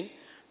gangrene,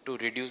 to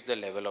reduce the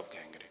level of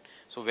gangrene.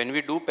 So when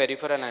we do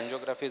peripheral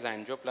angiographies,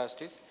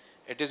 angioplasties,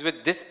 it is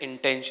with this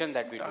intention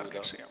that we do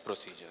the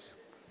procedures.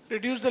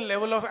 Reduce the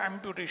level of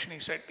amputation, he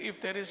said,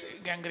 if there is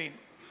gangrene.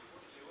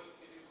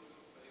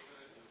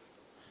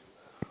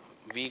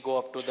 We go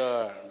up to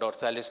the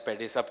dorsalis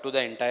pedis, up to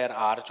the entire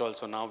arch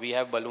also. Now we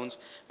have balloons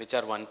which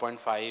are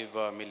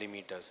 1.5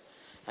 millimeters.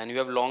 And you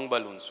have long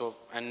balloons. So,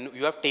 and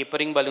you have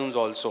tapering balloons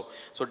also.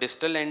 So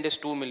distal end is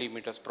 2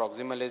 millimeters,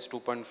 proximal is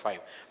 2.5,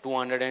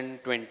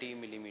 220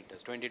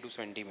 millimeters, 22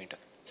 centimeters.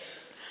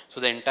 So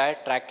the entire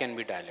tract can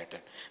be dilated.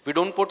 We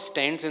don't put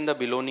stents in the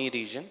below knee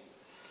region.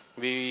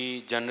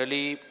 We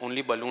generally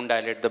only balloon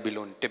dilate the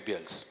below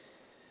tibials.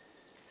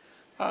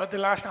 The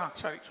last,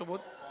 sorry, so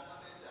both.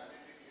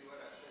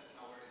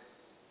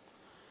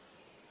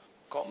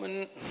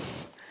 Common.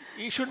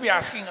 You should be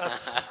asking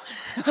us.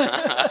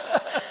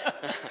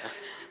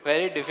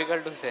 Very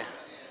difficult to say.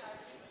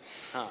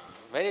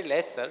 Very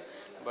less, sir.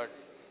 But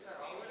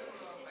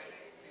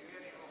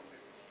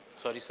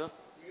sorry, sir.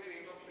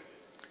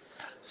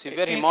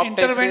 Severe hemoptysis.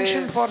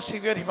 Intervention for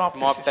severe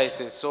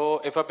hemoptysis.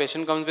 So if a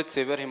patient comes with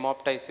severe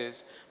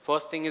hemoptysis,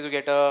 first thing is you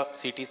get a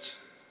CT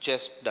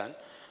chest done.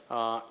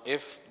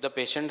 If the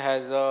patient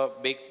has a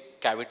big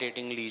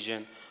cavitating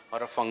lesion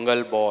or a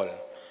fungal ball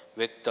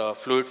with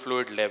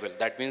fluid level,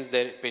 that means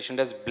the patient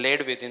has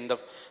bled within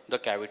the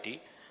cavity.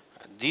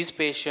 These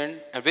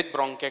patients with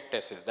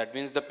bronchiectasis, that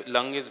means the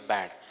lung is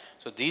bad.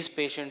 So these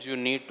patients, you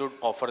need to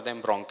offer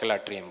them bronchial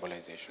artery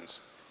embolizations.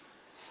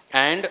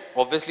 And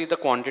obviously the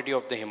quantity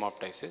of the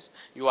hemoptysis,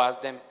 you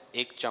ask them,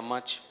 ek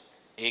chamach,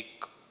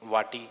 ek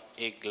vati,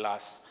 ek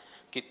glass,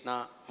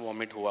 kitna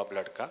vomit hua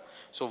blood ka.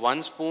 So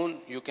 1 spoon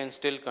you can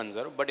still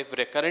conserve, but if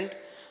recurrent,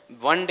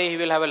 one day he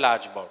will have a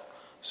large bout.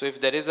 So if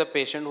there is a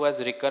patient who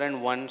has recurrent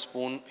 1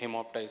 spoon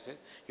hemoptysis,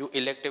 you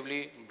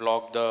electively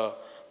block the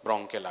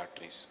bronchial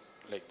arteries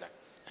like that.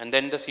 And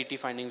then the CT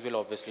findings will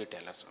obviously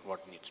tell us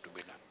what needs to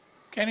be done.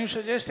 Can you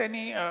suggest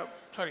any,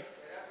 sorry.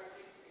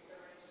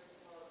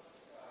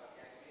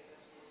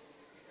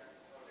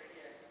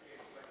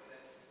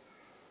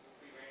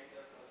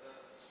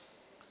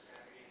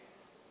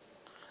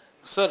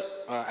 Sir,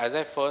 as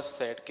I first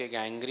said,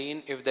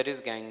 gangrene, if there is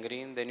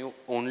gangrene, then you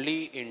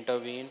only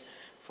intervene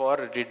for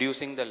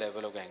reducing the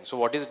level of gangrene. So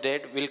what is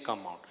dead will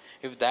come out.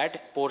 If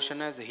that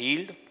portion has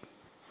healed,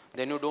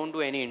 then you don't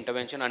do any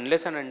intervention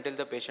unless and until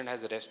the patient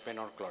has rest pain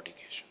or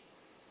claudication.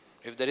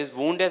 If there is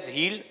wound has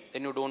healed,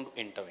 then you don't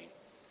intervene.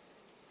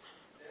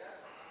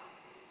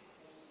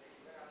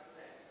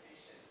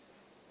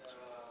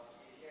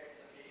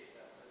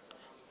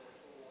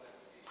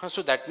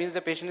 So that means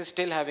the patient is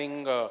still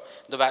having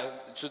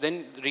so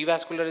then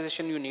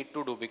revascularization you need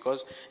to do,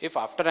 because if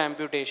after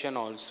amputation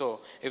also,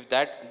 if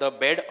the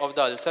bed of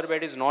the ulcer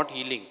bed is not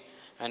healing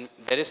and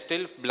there is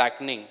still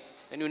blackening,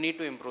 then you need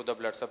to improve the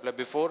blood supply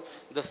before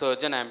the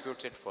surgeon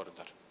amputates it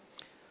further.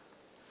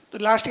 The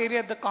last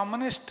area, the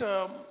commonest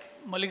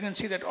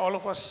malignancy that all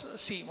of us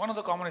see, one of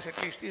the commonest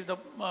at least, is the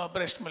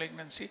breast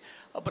malignancy.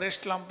 A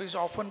breast lump is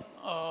often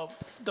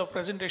the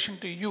presentation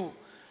to you.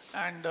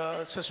 And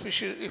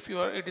suspicious, if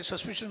it is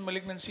suspicious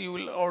malignancy, you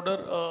will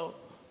order a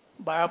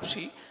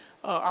biopsy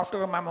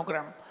after a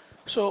mammogram.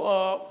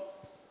 So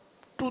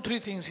two, three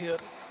things here.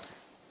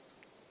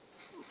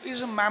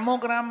 Is a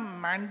mammogram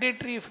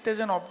mandatory if there's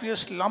an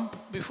obvious lump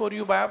before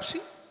you biopsy?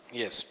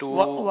 Yes, to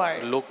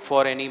Why? look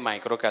for any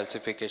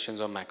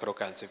microcalcifications or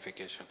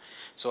macrocalcification.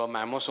 So a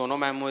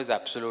sonomammo is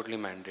absolutely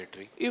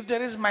mandatory. If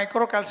there is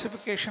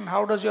microcalcification,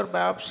 how does your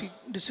biopsy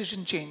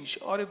decision change?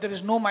 Or if there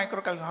is no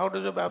microcalcification, how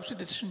does your biopsy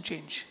decision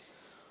change?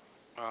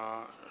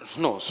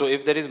 No, so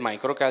if there is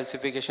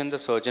microcalcification, the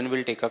surgeon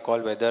will take a call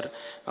whether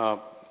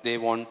they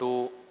want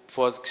to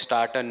first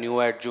start a new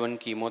adjuvant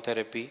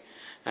chemotherapy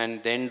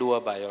and then do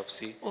a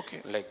biopsy, Okay.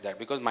 like that.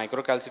 Because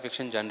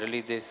microcalcification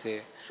generally they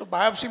say So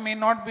biopsy may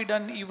not be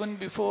done even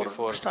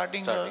before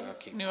starting a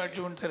chemo. new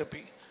adjuvant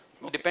therapy.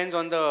 Depends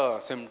on the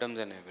symptoms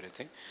and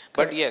everything.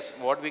 But yes,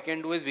 what we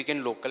can do is we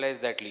can localize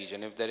that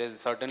lesion. If there is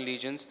certain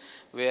lesions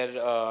where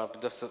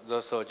the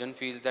surgeon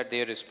feels that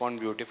they respond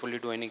beautifully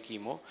to any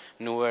chemo,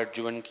 new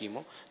adjuvant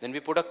chemo, then we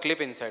put a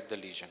clip inside the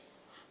lesion,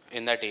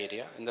 in that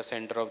area, in the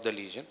center of the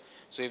lesion.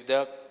 So if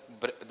the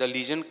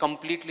lesion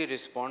completely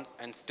responds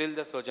and still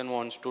the surgeon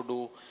wants to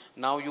do,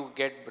 now you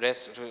get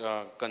breast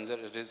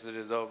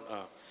reserved,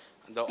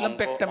 the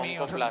Lumpectomy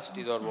or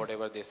oncoplasties or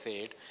whatever they say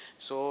it.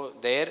 So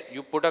there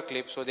you put a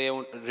clip, so they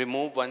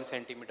remove 1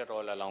 centimeter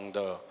all along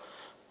the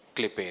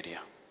clip area.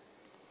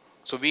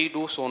 So we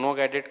do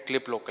sono-guided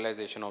clip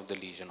localization of the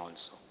lesion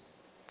also.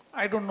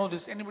 I don't know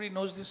this. Anybody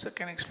knows this?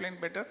 Can explain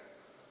better?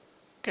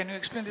 Can you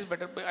explain this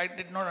better? I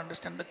did not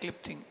understand the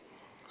clip thing.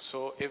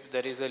 So if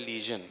there is a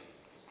lesion,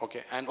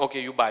 okay, and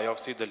okay, you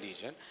biopsy the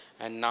lesion,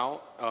 and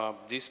now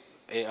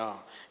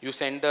you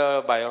send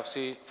the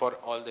biopsy for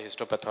all the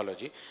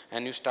histopathology,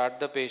 and you start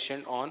the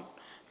patient on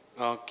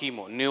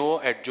chemo,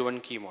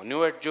 neoadjuvant chemo.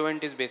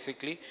 Neoadjuvant is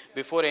basically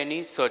before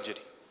any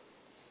surgery.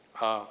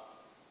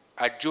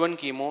 Adjuvant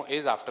chemo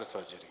is after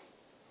surgery.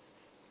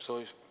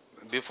 So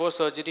before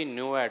surgery,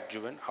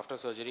 neoadjuvant, after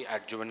surgery,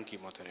 adjuvant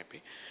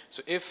chemotherapy.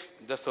 So if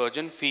the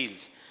surgeon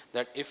feels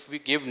that if we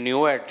give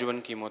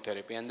neoadjuvant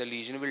chemotherapy and the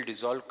lesion will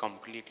dissolve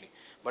completely,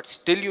 but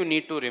still you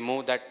need to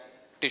remove that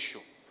tissue,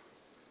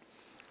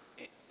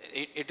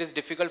 it is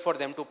difficult for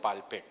them to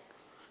palpate.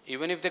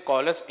 Even if they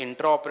call us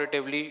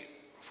intraoperatively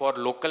for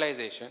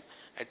localization,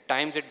 at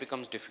times it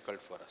becomes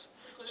difficult for us.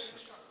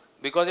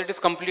 Because it is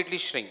completely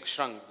shrunk.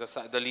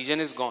 The lesion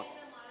is gone.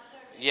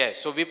 Yes,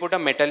 so we put a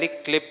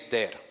metallic clip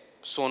there,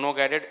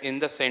 sono-guided in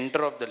the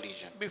center of the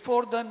lesion.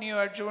 Before the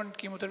neoadjuvant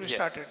chemotherapy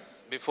started?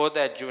 Before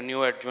the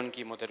neoadjuvant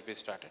chemotherapy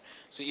started.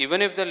 So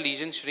even if the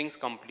lesion shrinks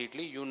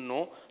completely, you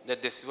know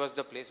that this was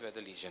the place where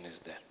the lesion is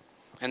there.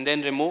 And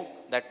then remove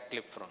that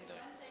clip from there.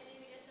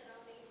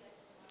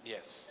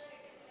 Yes.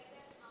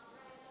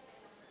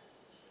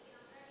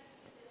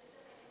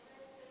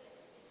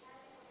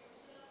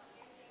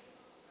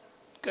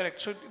 Correct.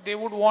 So they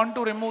would want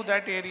to remove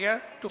that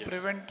area to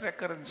prevent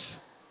recurrence.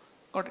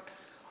 Got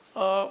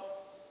it.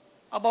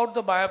 About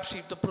the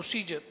biopsy, the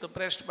procedure, the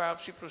breast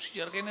biopsy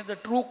procedure. Again, in the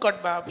true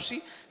cut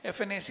biopsy,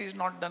 FNAC is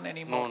not done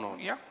anymore. No.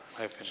 Yeah.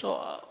 FNAC.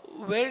 So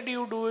where do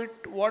you do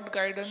it? What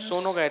guidance?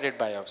 Sono-guided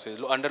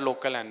biopsy under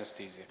local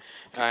anesthesia.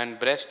 And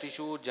breast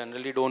tissue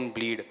generally don't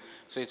bleed.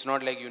 So it's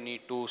not like you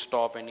need to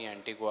stop any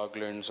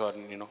anticoagulants or,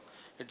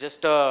 it's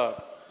just a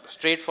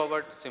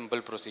straightforward,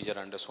 simple procedure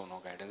under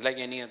sono guidance, like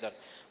any other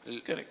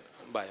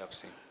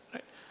biopsy.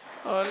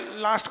 Right.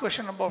 Last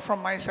question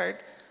from my side.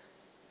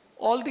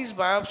 All these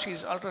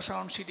biopsies,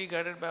 ultrasound, CT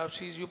guided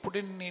biopsies, you put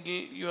in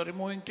needle, you are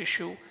removing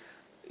tissue.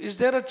 Is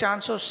there a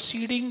chance of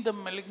seeding the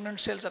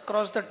malignant cells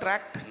across the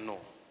tract? No.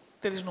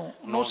 There is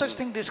no such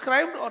thing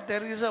described, or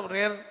there is a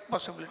rare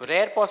possibility?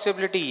 Rare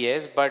possibility,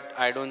 yes, but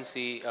I don't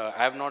see, I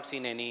have not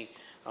seen any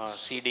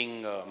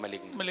seeding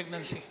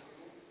malignancy.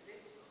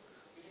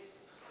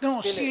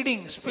 No,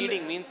 seeding.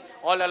 Seeding means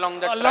all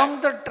along the tract.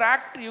 Along the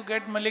tract you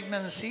get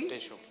malignancy,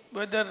 Tissue.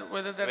 whether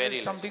that Very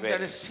is something less, that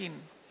very is seen.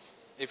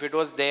 If it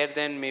was there,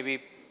 then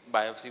maybe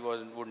biopsy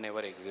would never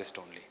exist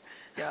only.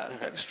 Yeah,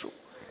 that is true.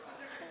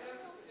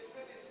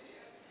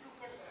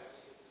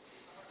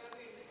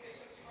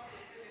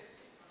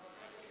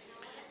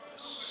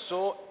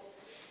 So,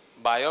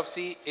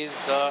 biopsy is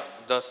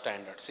the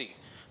standard. See,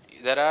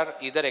 there are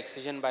either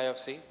excision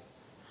biopsy,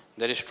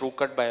 there is true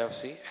cut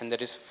biopsy, and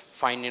there is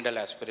fine needle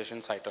aspiration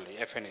cytology,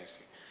 FNAC.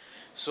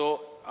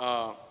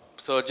 So,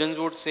 surgeons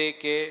would say,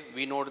 okay,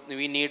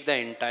 we need the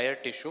entire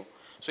tissue.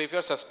 So, if you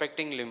are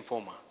suspecting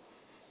lymphoma,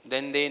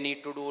 then they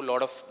need to do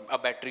a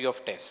battery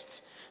of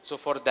tests. So,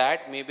 for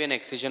that, maybe an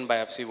excision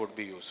biopsy would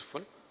be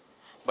useful.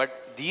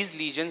 But these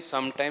lesions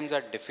sometimes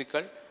are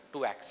difficult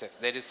to access.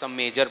 There is some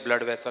major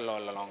blood vessel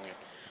all along it.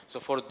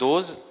 So for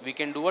those, we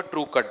can do a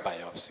true cut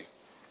biopsy.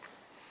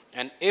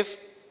 And if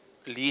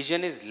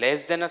lesion is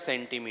less than a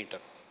centimeter,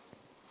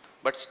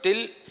 but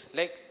still,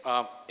 like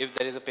if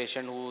there is a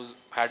patient who's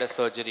had a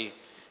surgery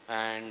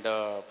and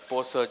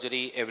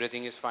post-surgery,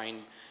 everything is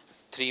fine,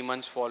 3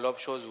 months follow-up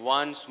shows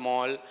one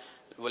small,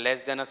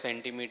 less than a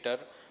centimeter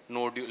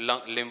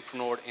lymph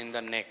node in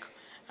the neck,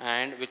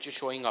 and which is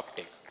showing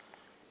uptake.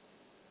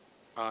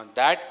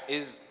 That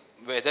is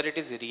whether it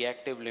is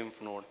reactive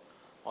lymph node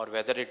or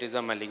whether it is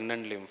a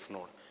malignant lymph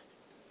node.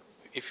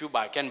 If you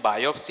can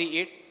biopsy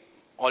it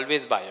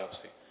always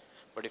biopsy.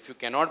 But if you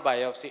cannot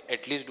biopsy,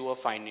 at least do a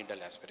fine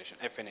needle aspiration,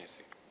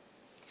 FNAC.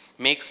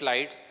 Make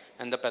slides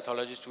and the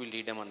pathologist will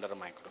read them under a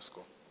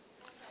microscope.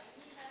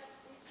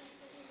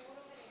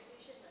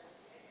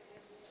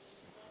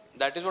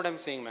 That is what I'm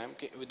saying, ma'am.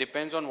 It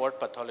depends on what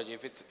pathology.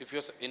 If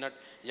you're in a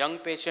young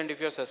patient, if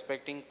you're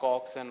suspecting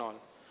COX and all,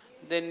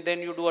 then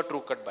you do a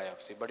true cut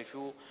biopsy. But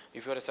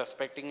if you're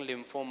suspecting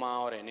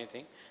lymphoma or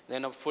anything,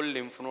 then a full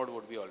lymph node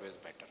would be always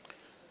better.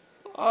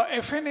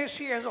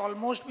 FNAC has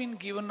almost been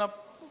given up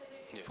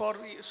for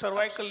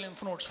cervical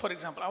lymph nodes, for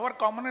example. Our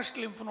commonest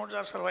lymph nodes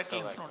are cervical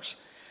lymph nodes.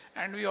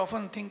 And we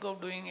often think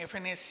of doing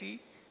FNAC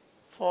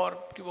for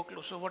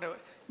tuberculosis or whatever.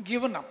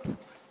 Given up.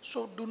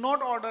 So do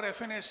not order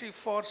FNAC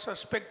for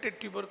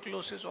suspected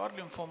tuberculosis or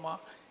lymphoma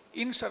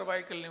in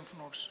cervical lymph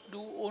nodes.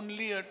 Do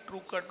only a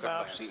true cut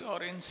biopsy or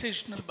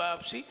incisional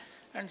biopsy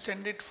and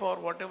send it for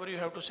whatever you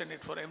have to send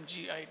it for,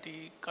 MG,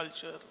 IT,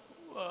 culture,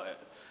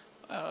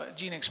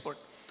 gene expert.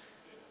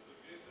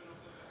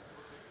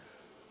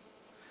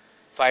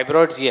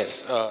 Fibroids,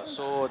 yes.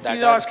 So that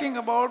He's asking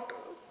about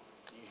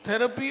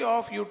therapy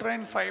of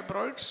uterine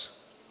fibroids,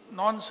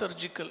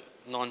 non-surgical.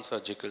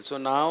 Non-surgical. So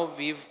now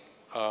we've,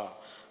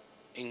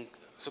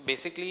 so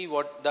basically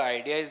what the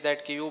idea is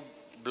that you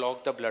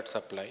block the blood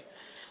supply,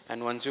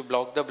 and once you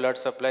block the blood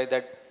supply,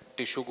 that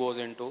tissue goes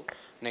into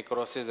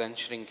necrosis and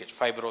shrinkage,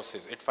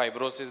 fibrosis. It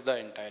fibroses the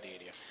entire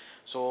area.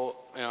 So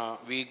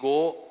we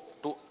go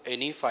to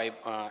any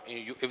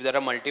if there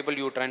are multiple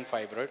uterine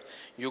fibroids,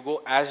 you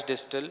go as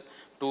distal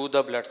to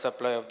the blood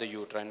supply of the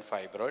uterine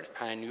fibroid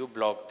and you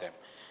block them.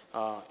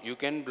 You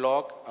can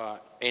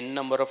block n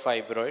number of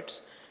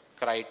fibroids.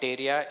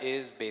 Criteria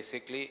is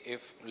basically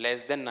if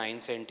less than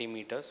 9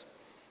 centimeters,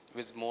 if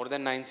it's more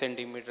than 9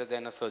 centimeters,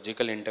 then a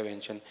surgical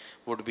intervention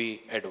would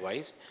be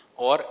advised,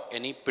 or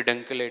any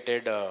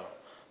pedunculated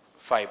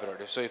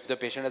fibroid. So if the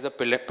patient has a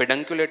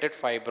pedunculated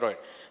fibroid,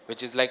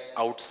 which is like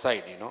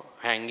outside,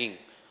 hanging,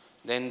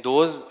 then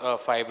those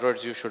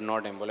fibroids you should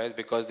not embolize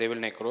because they will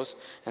necrose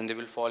and they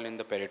will fall in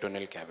the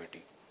peritoneal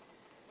cavity.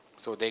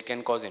 So they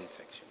can cause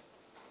infection.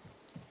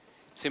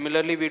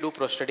 Similarly, we do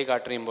prostatic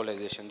artery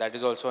embolization. That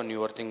is also a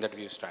newer thing that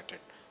we've started.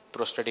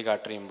 Prostatic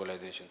artery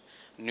embolization.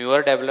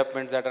 Newer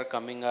developments that are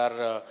coming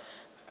are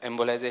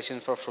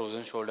embolizations for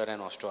frozen shoulder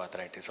and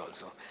osteoarthritis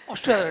also.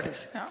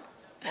 Osteoarthritis, yeah.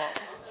 Wow.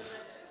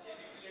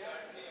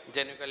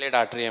 Geniculate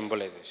artery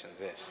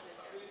embolizations, yes.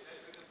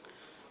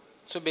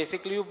 So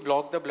basically you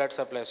block the blood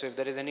supply. So if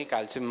there is any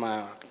calcium,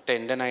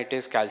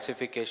 tendinitis,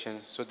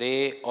 calcification, so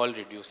they all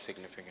reduce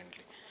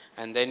significantly.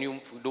 And then you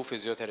do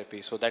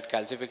physiotherapy, so that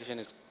calcification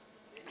is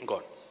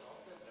gone.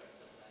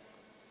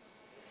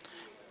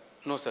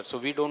 No sir, so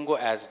we don't go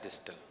as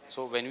distal.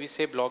 So when we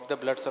say block the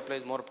blood supply,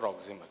 is more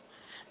proximal.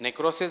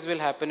 Necrosis will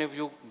happen if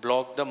you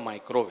block the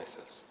micro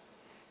vessels.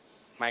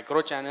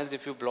 Micro channels,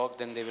 if you block,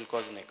 then they will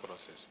cause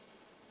necrosis.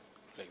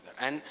 Like that.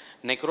 And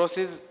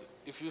necrosis,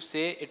 if you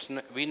say,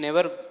 we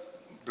never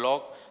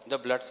block the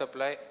blood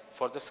supply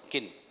for the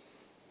skin.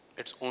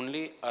 It's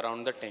only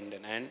around the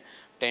tendon. And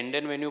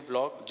tendon, when you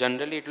block,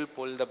 generally it will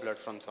pull the blood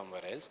from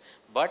somewhere else.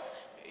 But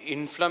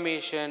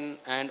inflammation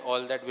and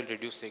all that will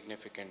reduce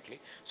significantly.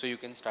 So you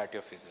can start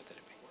your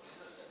physiotherapy.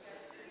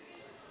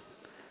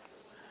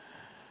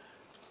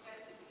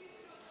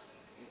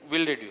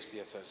 Will reduce,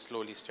 yes sir,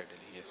 slowly, steadily,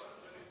 yes.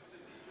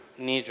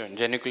 Knee joint,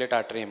 geniculate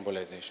artery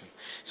embolization.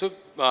 So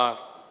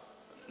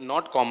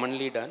not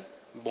commonly done.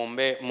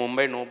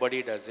 Mumbai,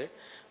 nobody does it.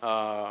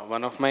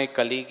 One of my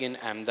colleague in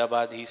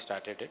Ahmedabad, he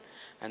started it,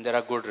 and there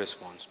are good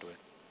response to it.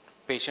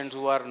 Patients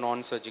who are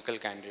non-surgical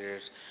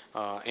candidates,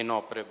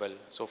 inoperable,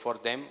 so for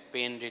them,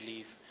 pain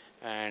relief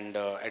and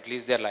at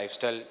least their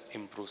lifestyle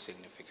improves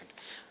significantly.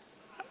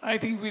 I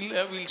think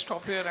we'll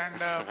stop here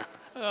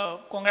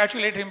and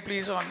congratulate him,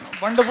 please, on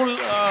wonderful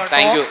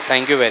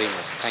Thank you very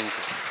much. Thank you.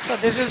 So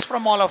this is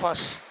from all of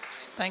us.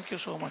 Thank you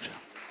so much.